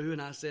Hebrew,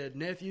 and I said,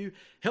 nephew,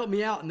 help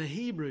me out in the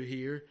Hebrew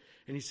here.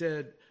 And he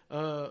said,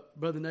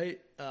 Brother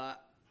Nate,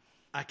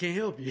 I can't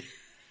help you.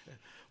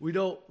 We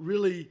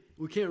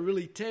can't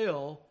really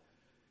tell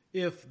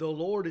if the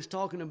Lord is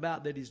talking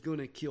about that He's going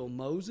to kill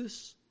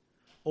Moses,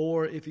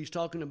 or if He's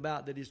talking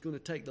about that He's going to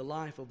take the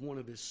life of one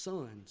of His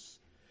sons,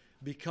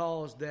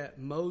 because that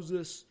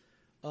Moses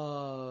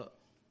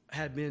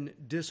had been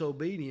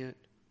disobedient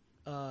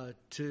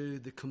to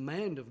the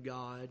command of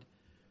God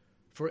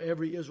for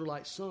every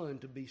Israelite son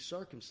to be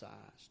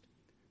circumcised.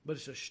 But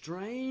it's a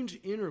strange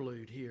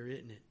interlude here,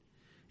 isn't it?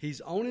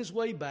 He's on his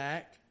way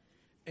back,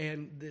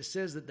 and it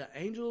says that the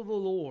angel of the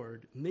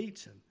Lord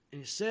meets him.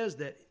 And it says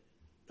that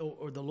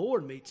or the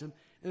Lord meets him,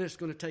 and it's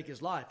going to take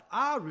his life.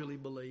 I really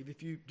believe,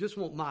 if you just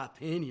want my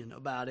opinion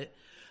about it,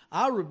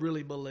 I would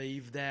really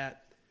believe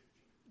that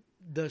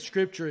the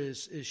Scripture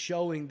is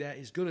showing that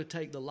he's going to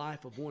take the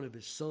life of one of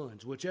his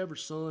sons, whichever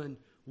son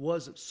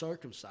wasn't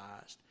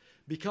circumcised,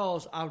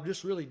 because I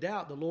just really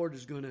doubt the Lord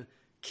is going to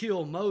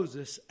kill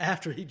Moses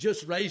after he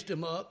just raised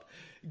him up,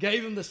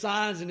 gave him the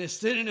signs, and is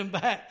sending him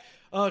back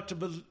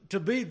to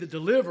be the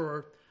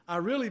deliverer. I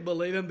really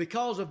believe, and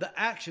because of the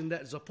action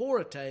that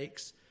Zipporah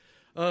takes,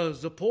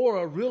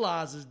 Zipporah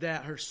realizes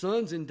that her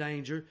son's in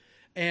danger,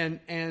 and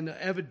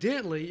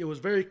evidently it was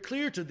very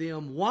clear to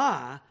them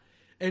why,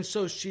 and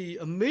so she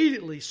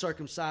immediately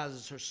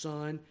circumcises her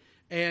son,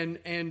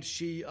 and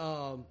she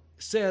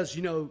says,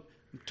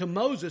 to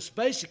Moses,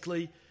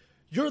 basically,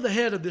 you're the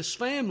head of this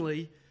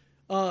family.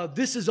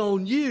 This is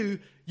on you.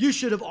 You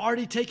should have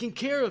already taken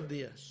care of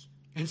this.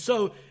 And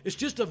so it's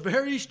just a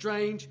very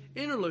strange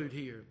interlude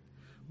here.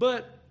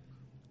 But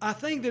I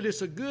think that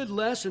it's a good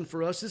lesson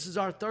for us. This is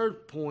our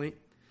third point,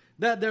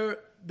 that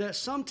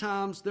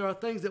sometimes there are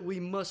things that we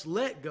must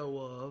let go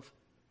of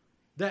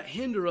that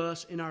hinder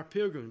us in our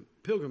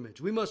pilgrimage.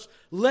 We must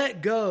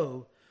let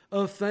go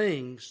of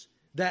things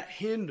that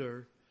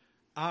hinder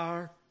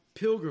our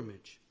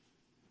pilgrimage.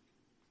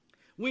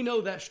 We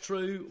know that's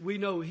true. We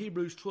know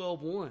Hebrews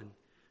 12:1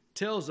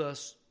 tells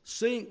us,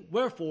 seeing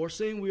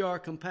we are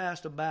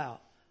compassed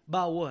about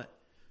by what?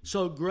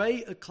 So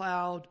great a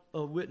cloud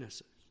of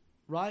witnesses,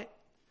 right?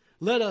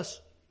 Let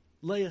us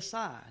lay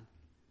aside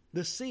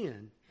the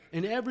sin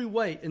and every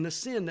weight and the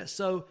sin that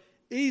so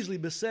easily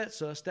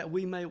besets us, that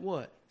we may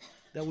what?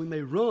 That we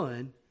may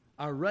run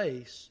our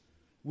race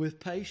with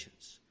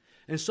patience.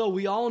 And so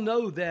we all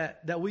know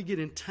that we get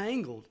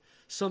entangled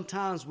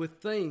sometimes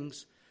with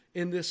things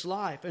in this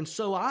life. And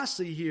so I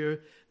see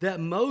here that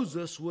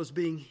Moses was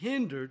being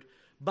hindered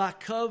by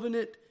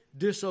covenant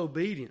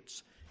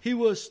disobedience.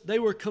 They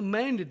were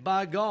commanded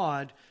by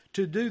God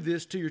to do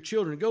this to your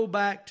children. Go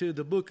back to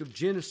the book of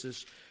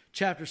Genesis,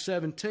 chapter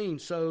 17,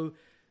 so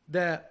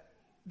that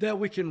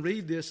we can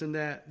read this and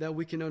that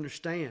we can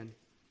understand.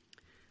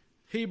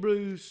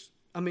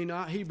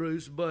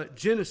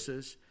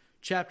 Genesis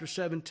chapter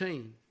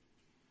 17.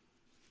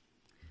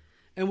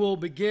 And we'll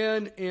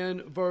begin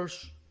in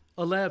verse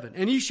 11.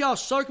 And ye shall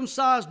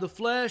circumcise the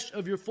flesh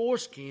of your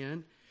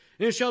foreskin,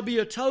 and it shall be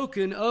a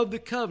token of the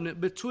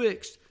covenant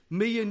betwixt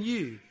me and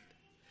you.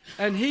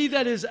 And he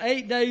that is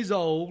 8 days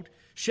old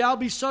shall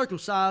be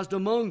circumcised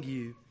among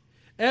you,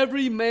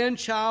 every man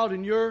child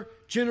in your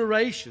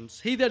generations,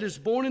 he that is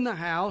born in the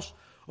house,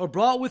 or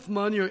brought with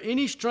money, or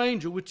any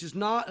stranger which is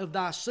not of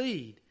thy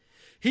seed.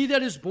 He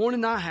that is born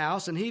in thy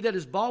house, and he that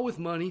is bought with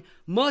money,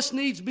 must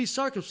needs be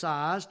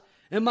circumcised,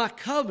 and my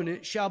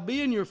covenant shall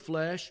be in your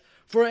flesh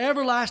for an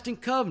everlasting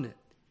covenant.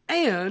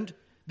 And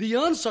the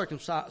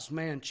uncircumcised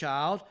man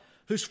child,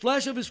 whose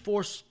flesh of his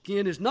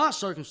foreskin is not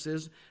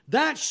circumcised,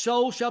 that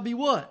soul shall be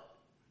what?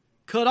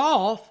 Cut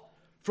off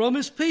from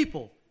his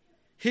people.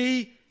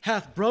 He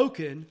hath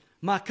broken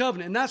my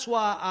covenant. And that's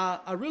why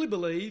I really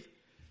believe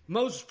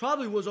Moses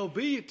probably was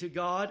obedient to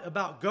God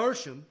about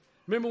Gershom.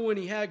 Remember when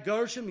he had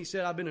Gershom, he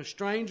said, I've been a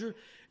stranger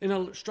in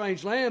a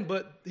strange land,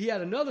 but he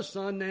had another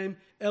son named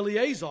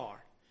Eleazar.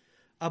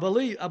 I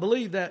believe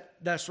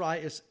that's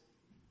right.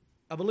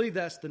 I believe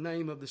that's the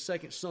name of the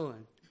second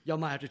son. Y'all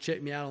might have to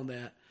check me out on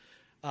that.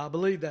 I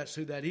believe that's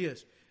who that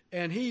is.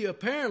 And he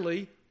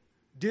apparently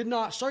did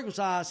not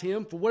circumcise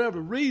him for whatever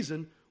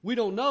reason. We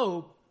don't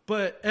know,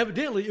 but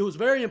evidently it was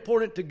very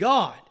important to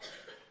God.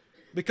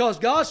 Because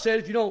God said,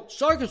 if you don't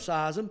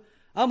circumcise him,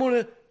 I'm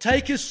going to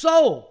take his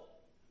soul.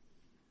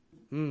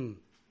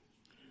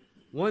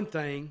 One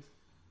thing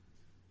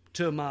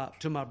to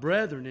my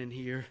brethren in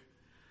here,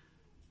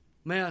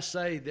 may I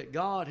say that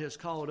God has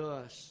called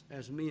us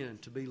as men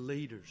to be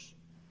leaders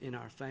in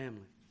our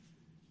family,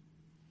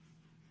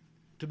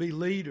 to be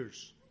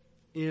leaders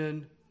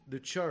in the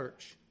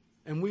church,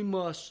 and we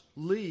must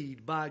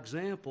lead by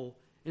example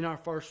in our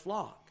first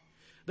flock.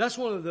 That's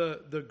one of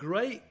the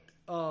great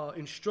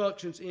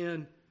instructions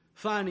in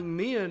finding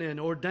men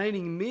and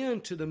ordaining men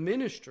to the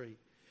ministry,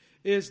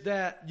 is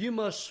that you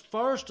must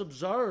first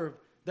observe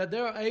that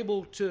they're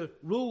able to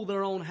rule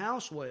their own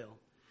house well,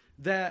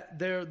 that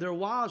their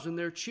wives and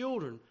their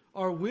children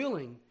are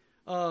willing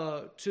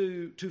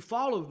to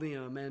follow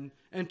them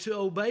and to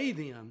obey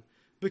them.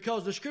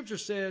 Because the Scripture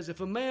says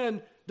if a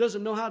man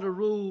doesn't know how to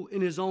rule in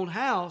his own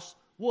house,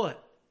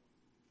 what?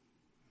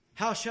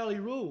 How shall he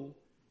rule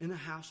in the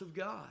house of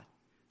God?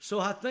 So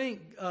I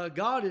think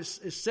God is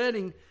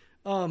setting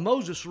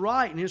Moses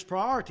right in his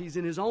priorities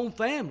in his own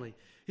family.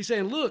 He's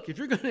saying, look, if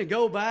you're going to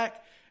go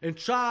back and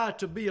try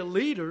to be a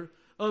leader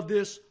of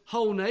this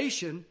whole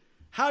nation,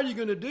 how are you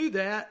going to do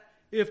that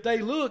if they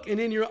look and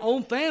in your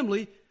own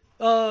family,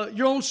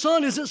 your own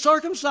son isn't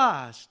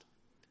circumcised?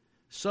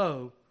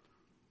 So,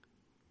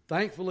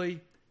 thankfully,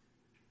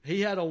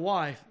 he had a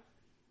wife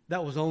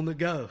that was on the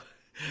go.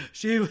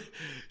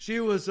 She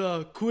was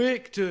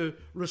quick to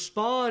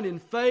respond in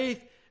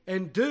faith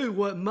and do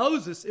what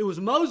it was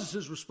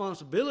Moses'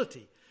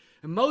 responsibility.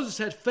 And Moses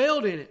had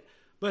failed in it.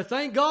 But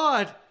thank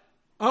God,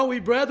 Aren't we,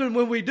 brethren,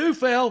 when we do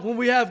fail, when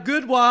we have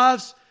good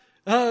wives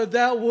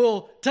that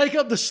will take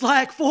up the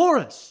slack for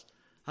us?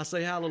 I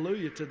say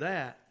hallelujah to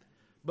that.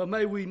 But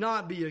may we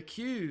not be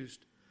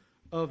accused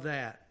of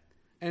that.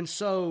 And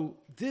so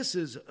this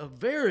is a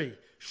very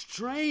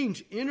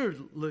strange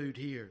interlude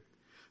here.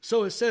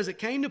 So it says, it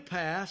came to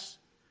pass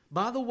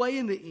by the way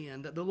in the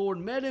end that the Lord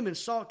met him and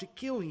sought to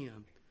kill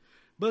him.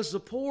 But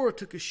Zipporah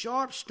took a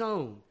sharp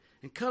stone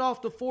and cut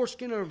off the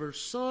foreskin of her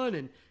son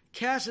and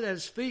cast it at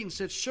his feet and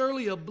said,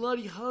 surely a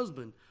bloody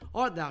husband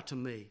art thou to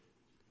me.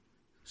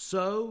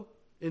 So,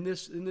 in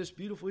this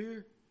beautiful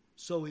here,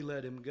 so he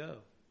let him go.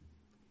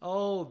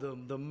 Oh,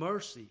 the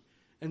mercy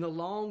and the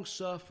long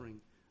suffering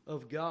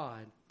of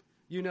God.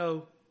 You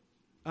know,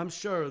 I'm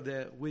sure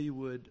that we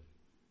would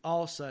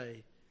all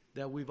say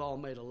that we've all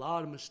made a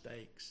lot of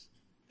mistakes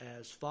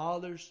as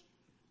fathers,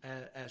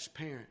 as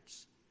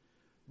parents.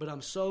 But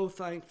I'm so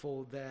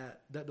thankful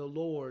that the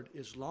Lord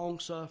is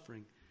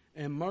long-suffering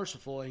and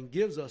merciful and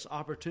gives us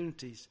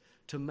opportunities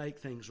to make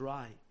things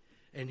right.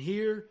 And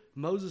here,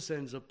 Moses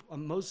and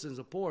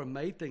Zipporah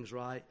made things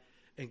right,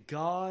 and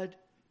God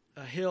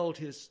held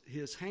his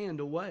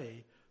hand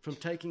away from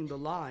taking the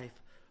life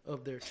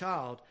of their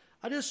child.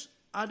 I just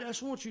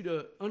want you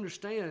to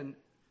understand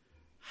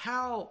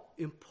how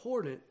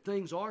important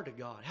things are to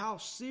God, how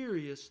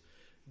serious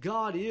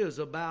God is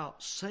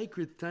about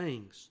sacred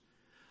things.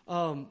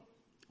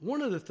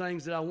 One of the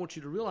things that I want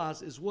you to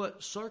realize is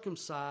what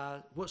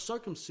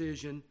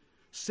circumcision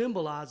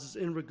symbolizes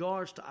in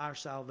regards to our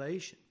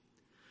salvation.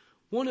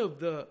 One of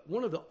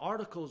the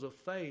articles of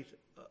faith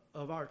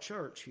of our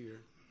church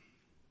here,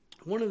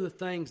 one of the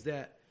things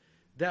that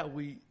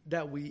we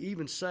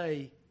even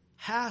say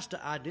has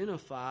to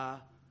identify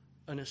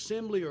an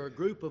assembly or a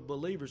group of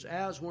believers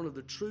as one of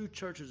the true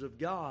churches of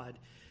God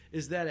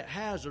is that it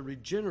has a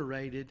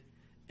regenerated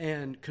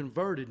and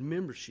converted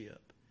membership.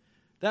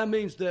 That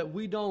means that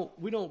we don't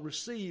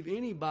receive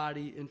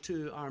anybody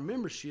into our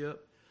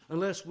membership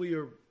unless we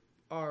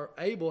are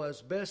able,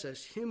 as best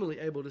as humanly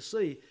able, to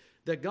see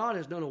that God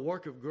has done a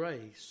work of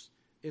grace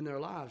in their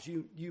lives.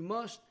 You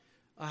must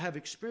have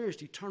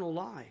experienced eternal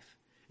life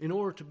in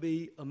order to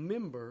be a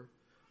member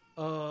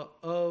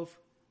of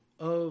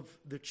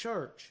the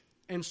church.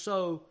 And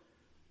so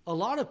a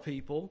lot of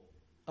people,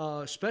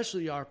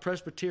 especially our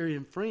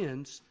Presbyterian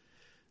friends,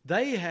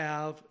 they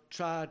have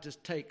tried to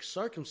take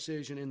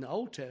circumcision in the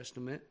Old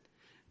Testament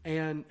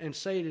and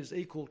say it is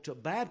equal to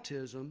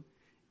baptism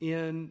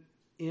in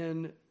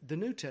the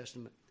New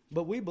Testament.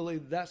 But we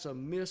believe that's a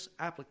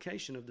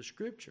misapplication of the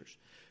Scriptures.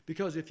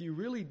 Because if you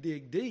really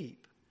dig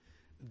deep,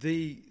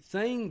 the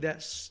thing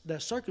that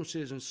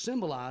circumcision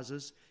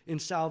symbolizes in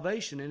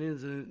salvation and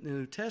in the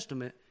New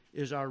Testament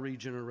is our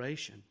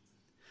regeneration.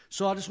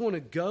 So I just want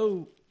to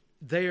go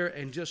there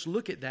and just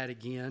look at that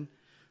again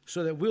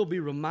so that we'll be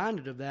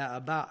reminded of that,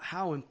 about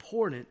how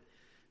important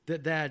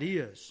that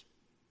is.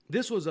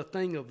 This was a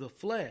thing of the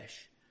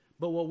flesh,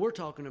 but what we're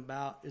talking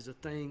about is a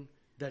thing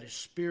that is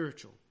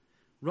spiritual.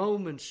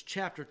 Romans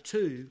chapter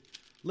 2,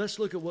 let's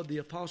look at what the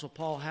Apostle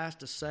Paul has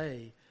to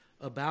say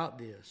about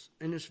this.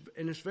 And it's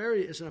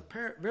a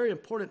very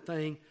important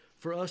thing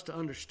for us to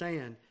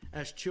understand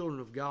as children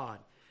of God,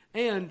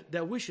 and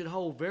that we should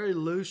hold very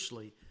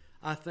loosely,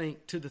 I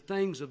think, to the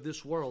things of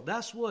this world.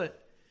 That's what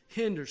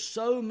hinders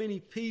so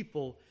many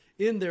people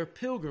in their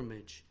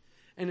pilgrimage.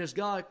 And as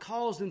God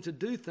calls them to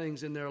do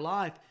things in their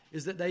life,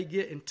 is that they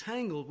get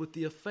entangled with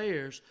the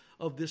affairs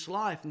of this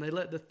life, and they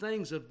let the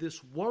things of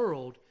this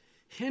world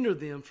hinder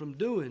them from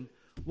doing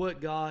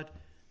what God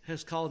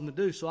has called them to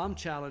do. So I'm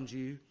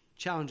challenging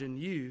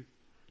you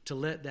to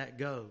let that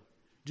go.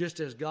 Just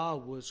as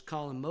God was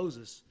calling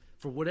Moses,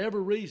 for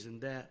whatever reason,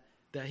 that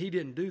he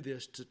didn't do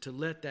this, to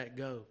let that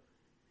go.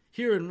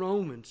 Here in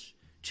Romans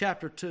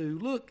chapter 2,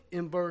 look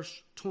in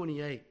verse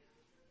 28.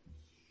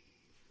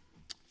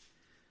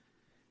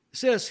 It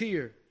says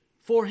here,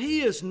 for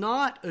he is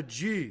not a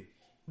Jew.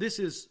 This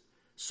is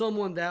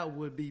someone that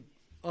would be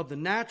of the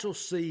natural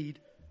seed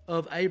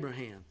of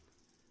Abraham.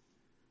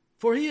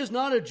 For he is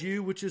not a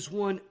Jew which is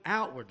one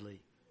outwardly,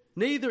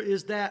 neither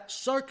is that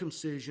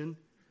circumcision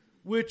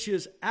which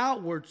is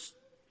outwards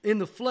in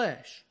the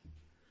flesh.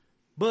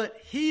 But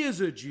he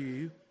is a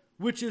Jew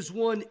which is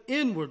one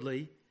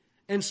inwardly,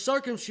 and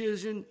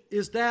circumcision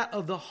is that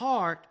of the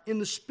heart in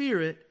the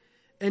spirit,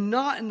 and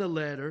not in the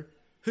letter,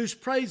 whose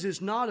praise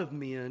is not of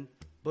men,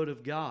 but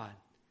of God.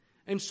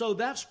 And so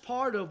that's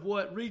part of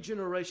what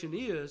regeneration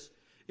is.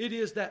 It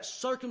is that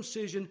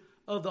circumcision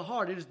of the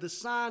heart. It is the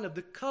sign of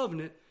the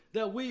covenant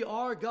that we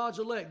are God's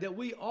elect, that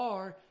we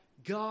are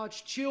God's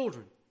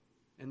children.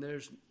 And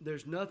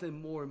there's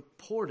nothing more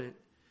important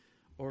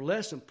or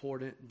less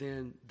important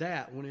than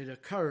that when it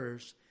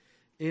occurs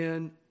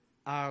in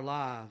our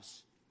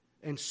lives.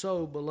 And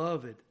so,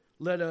 beloved,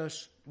 let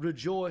us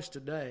rejoice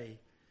today,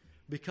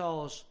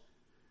 because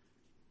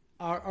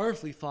our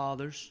earthly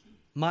fathers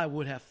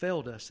would have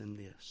failed us in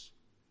this.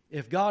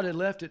 If God had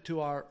left it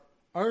to our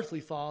earthly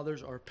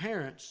fathers or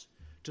parents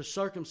to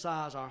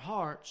circumcise our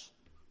hearts,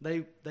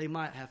 they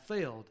might have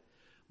failed.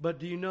 But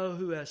do you know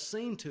who has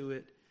seen to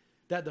it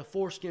that the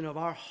foreskin of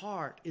our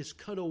heart is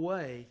cut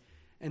away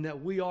and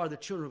that we are the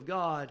children of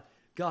God,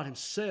 God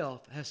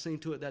himself has seen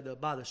to it that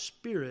by the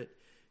Spirit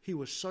he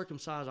will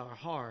circumcise our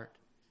heart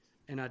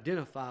and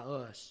identify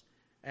us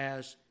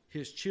as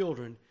his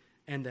children,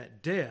 and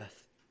that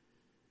death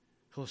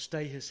will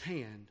stay his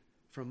hand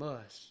from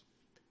us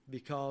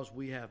because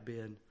we have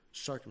been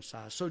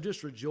circumcised. So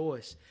just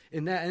rejoice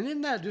in that. And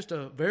isn't that just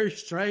a very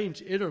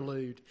strange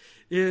interlude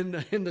in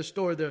the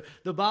story?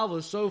 The Bible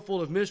is so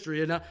full of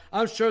mystery, and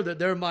I'm sure that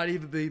there might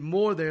even be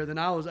more there than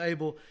I was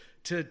able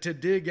to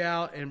dig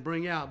out and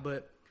bring out,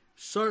 but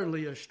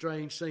certainly a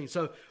strange scene.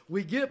 So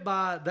we get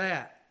by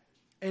that.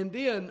 And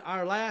then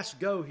our last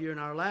go here and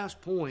our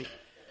last point,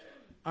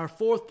 our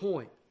fourth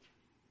point.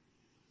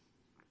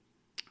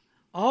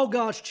 All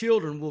God's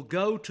children will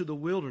go to the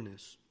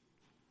wilderness,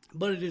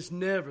 but it is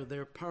never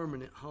their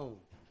permanent home.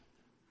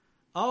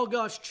 All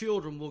God's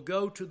children will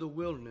go to the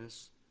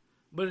wilderness,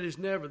 but it is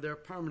never their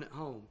permanent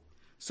home.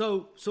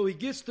 So he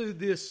gets through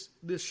this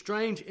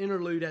strange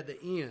interlude at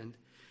the end.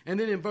 And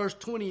then in verse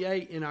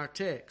 28 in our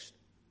text,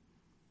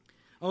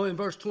 in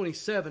verse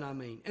 27,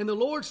 and the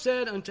Lord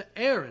said unto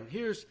Aaron,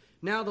 here's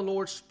now the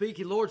Lord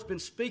speaking. The Lord's been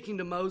speaking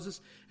to Moses,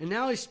 and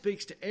now he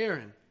speaks to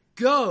Aaron.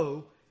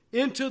 Go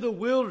into the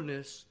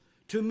wilderness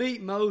to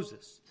meet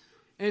Moses.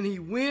 And he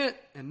went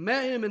and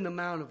met him in the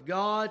mount of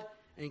God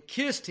and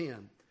kissed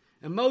him.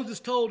 And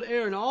Moses told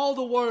Aaron all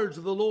the words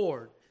of the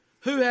Lord,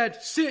 who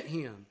had sent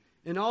him,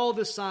 and all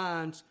the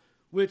signs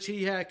which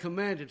he had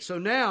commanded. So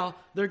now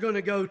they're going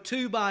to go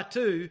 2 by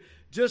 2,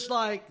 just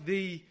like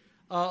the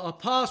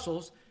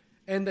apostles,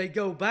 and they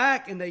go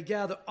back and they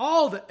gather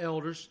all the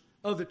elders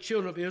of the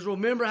children of Israel.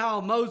 Remember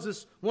how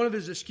Moses, one of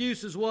his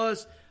excuses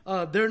was,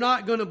 they're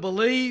not going to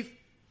believe.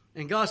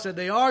 And God said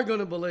they are going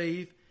to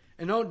believe.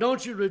 And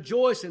don't you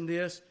rejoice in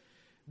this,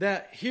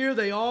 that here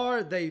they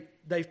are,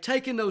 they've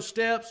taken those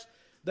steps,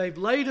 they've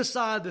laid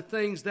aside the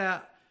things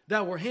that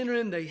were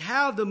hindering, they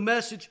have the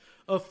message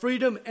of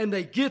freedom, and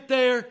they get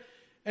there,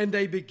 and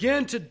they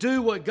begin to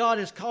do what God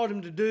has called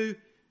them to do,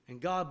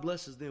 and God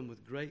blesses them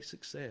with great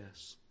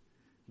success.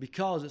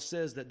 Because it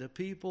says that the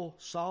people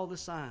saw the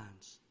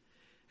signs,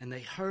 and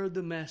they heard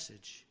the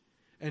message,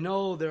 and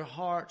their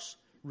hearts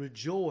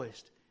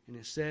rejoiced, and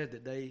it said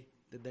that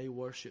they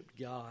worshiped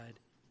God.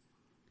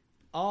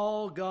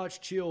 All God's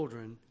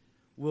children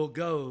will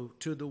go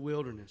to the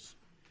wilderness.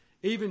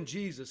 Even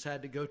Jesus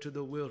had to go to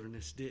the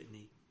wilderness, didn't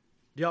he?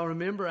 Do y'all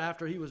remember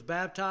after he was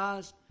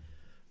baptized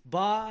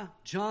by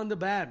John the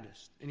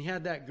Baptist, and he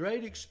had that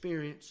great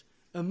experience,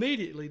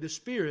 immediately the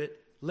Spirit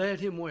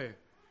led him where?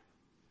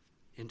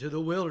 Into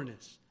the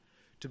wilderness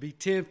to be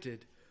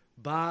tempted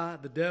by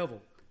the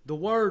devil. The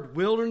word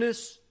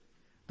wilderness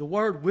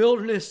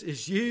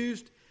is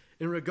used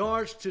in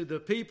regards to the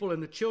people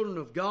and the children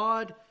of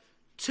God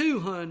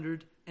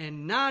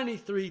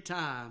 293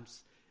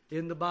 times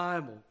in the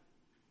Bible.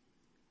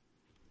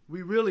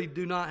 We really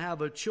do not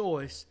have a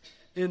choice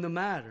in the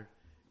matter.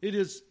 It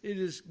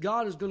is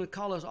God is going to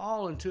call us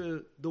all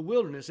into the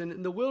wilderness.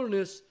 And the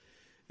wilderness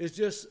is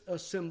just a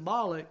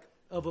symbolic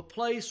of a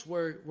place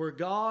where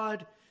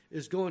God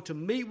is going to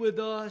meet with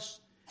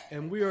us,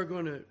 and we are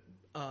going to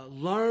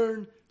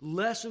learn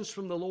lessons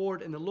from the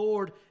Lord, and the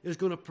Lord is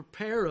going to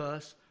prepare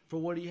us for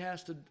what he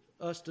has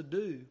us to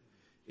do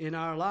in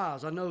our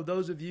lives. I know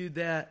those of you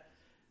that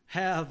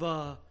have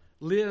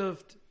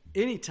lived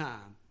any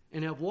time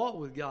and have walked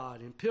with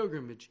God in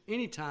pilgrimage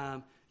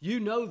anytime,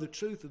 you know the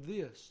truth of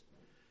this,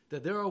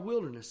 that there are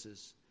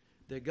wildernesses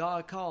that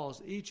God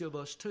calls each of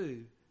us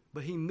to,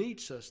 but he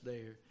meets us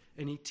there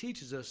and he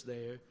teaches us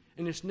there,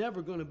 and it's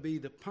never going to be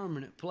the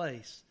permanent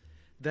place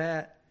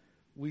that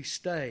we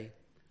stay.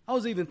 I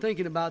was even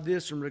thinking about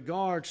this in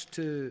regards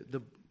to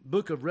the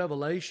book of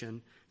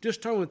Revelation.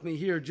 Just turn with me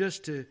here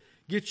just to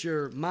get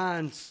your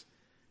mind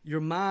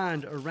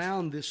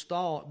around this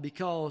thought,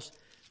 because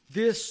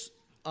this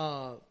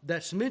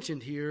that's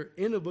mentioned here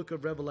in the book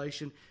of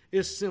Revelation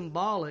is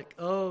symbolic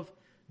of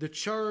the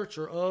church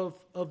or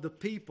of the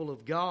people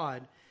of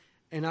God.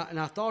 And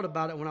I thought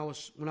about it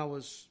when I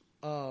was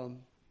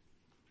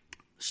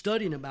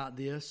studying about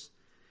this.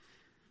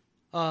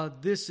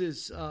 This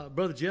is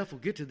Brother Jeff will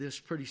get to this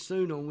pretty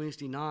soon on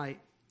Wednesday night.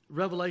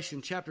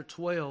 Revelation chapter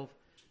 12,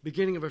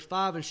 beginning of verse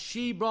 5. And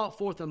she brought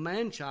forth a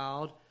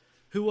man-child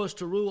who was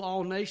to rule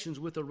all nations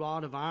with a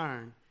rod of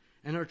iron.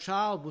 And her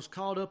child was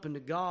caught up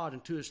into God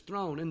and to his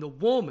throne. And the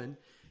woman,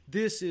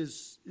 this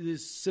is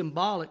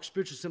symbolic,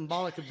 spiritual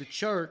symbolic of the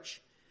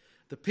church,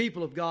 the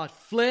people of God,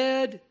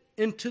 fled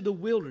into the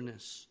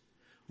wilderness,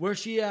 where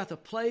she hath a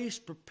place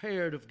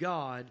prepared of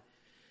God,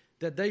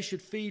 that they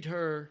should feed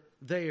her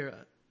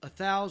there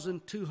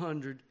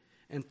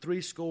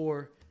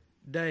 1,260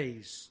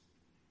 days.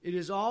 It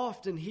is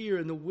often here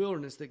in the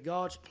wilderness that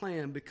God's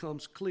plan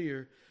becomes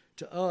clear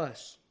to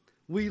us.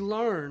 We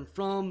learn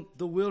from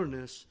the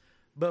wilderness,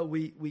 but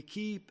we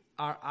keep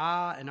our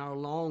eye and our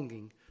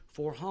longing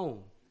for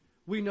home.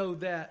 We know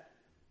that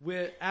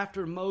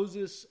after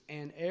Moses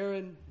and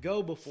Aaron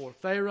go before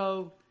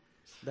Pharaoh,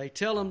 they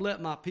tell him,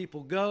 let my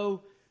people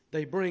go.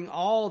 They bring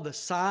all the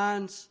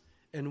signs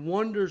and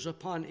wonders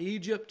upon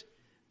Egypt,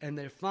 and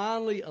they're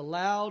finally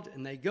allowed,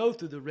 and they go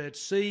through the Red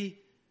Sea.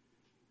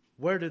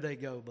 Where do they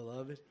go,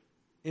 beloved?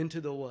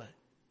 Into the what?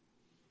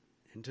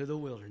 Into the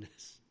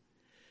wilderness.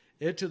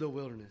 Into the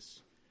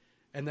wilderness.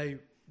 And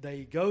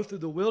they go through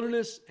the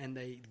wilderness, and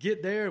they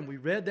get there, and we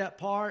read that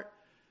part.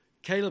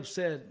 Caleb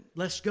said,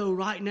 let's go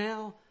right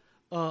now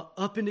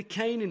up into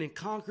Canaan and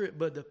conquer it.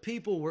 But the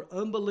people were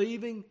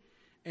unbelieving,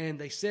 and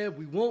they said,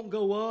 we won't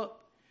go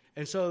up.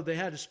 And so they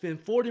had to spend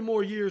 40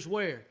 more years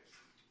where?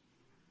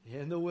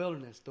 In the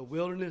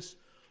wilderness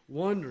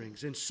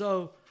wanderings. And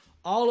so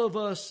all of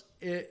us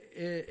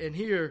in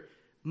here,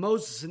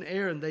 Moses and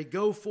Aaron, they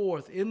go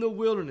forth in the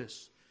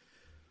wilderness,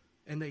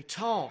 and they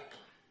talk,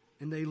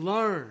 and they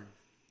learn,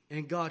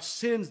 and God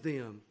sends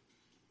them.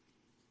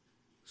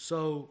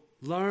 So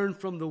learn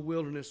from the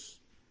wilderness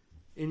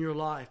in your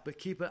life, but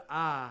keep an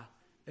eye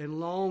and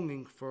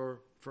longing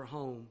for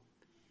home.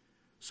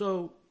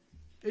 So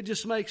it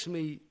just makes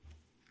me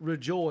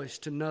rejoice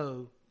to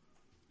know,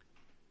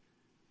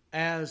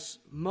 as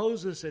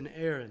Moses and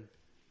Aaron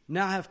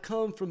now have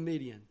come from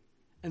Midian,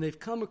 and they've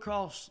come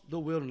across the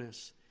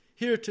wilderness,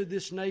 here to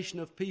this nation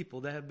of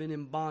people that have been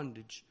in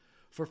bondage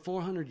for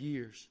 400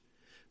 years.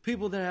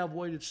 People that have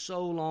waited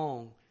so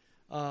long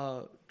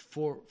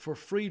for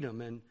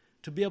freedom and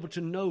to be able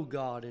to know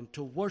God and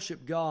to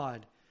worship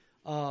God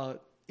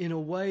in a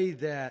way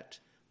that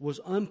was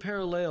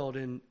unparalleled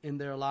in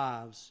their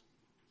lives.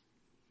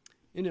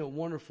 Isn't it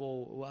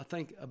wonderful? I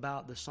think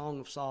about the Song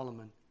of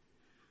Solomon,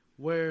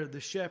 where the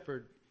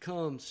shepherd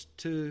comes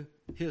to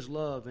his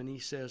love and he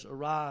says,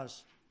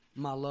 arise,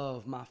 my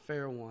love, my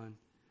fair one.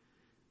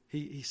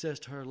 He says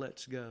to her,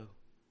 let's go.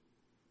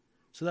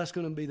 So that's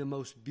going to be the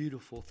most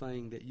beautiful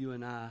thing that you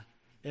and I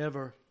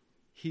ever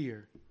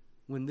hear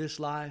when this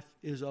life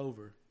is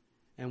over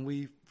and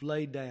we've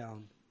laid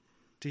down,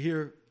 to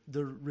hear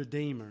the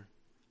Redeemer,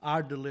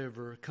 our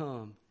deliverer,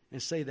 come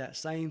and say that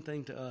same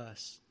thing to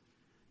us.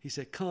 He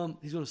said, come,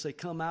 he's going to say,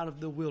 come out of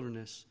the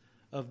wilderness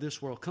of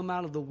this world. Come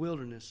out of the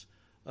wilderness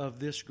of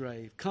this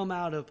grave. Come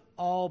out of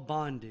all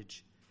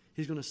bondage.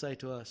 He's going to say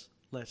to us,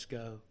 let's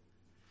go.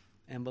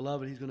 And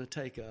beloved, he's going to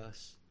take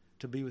us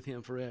to be with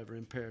him forever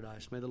in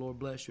paradise. May the Lord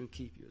bless you and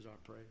keep you is our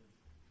prayer.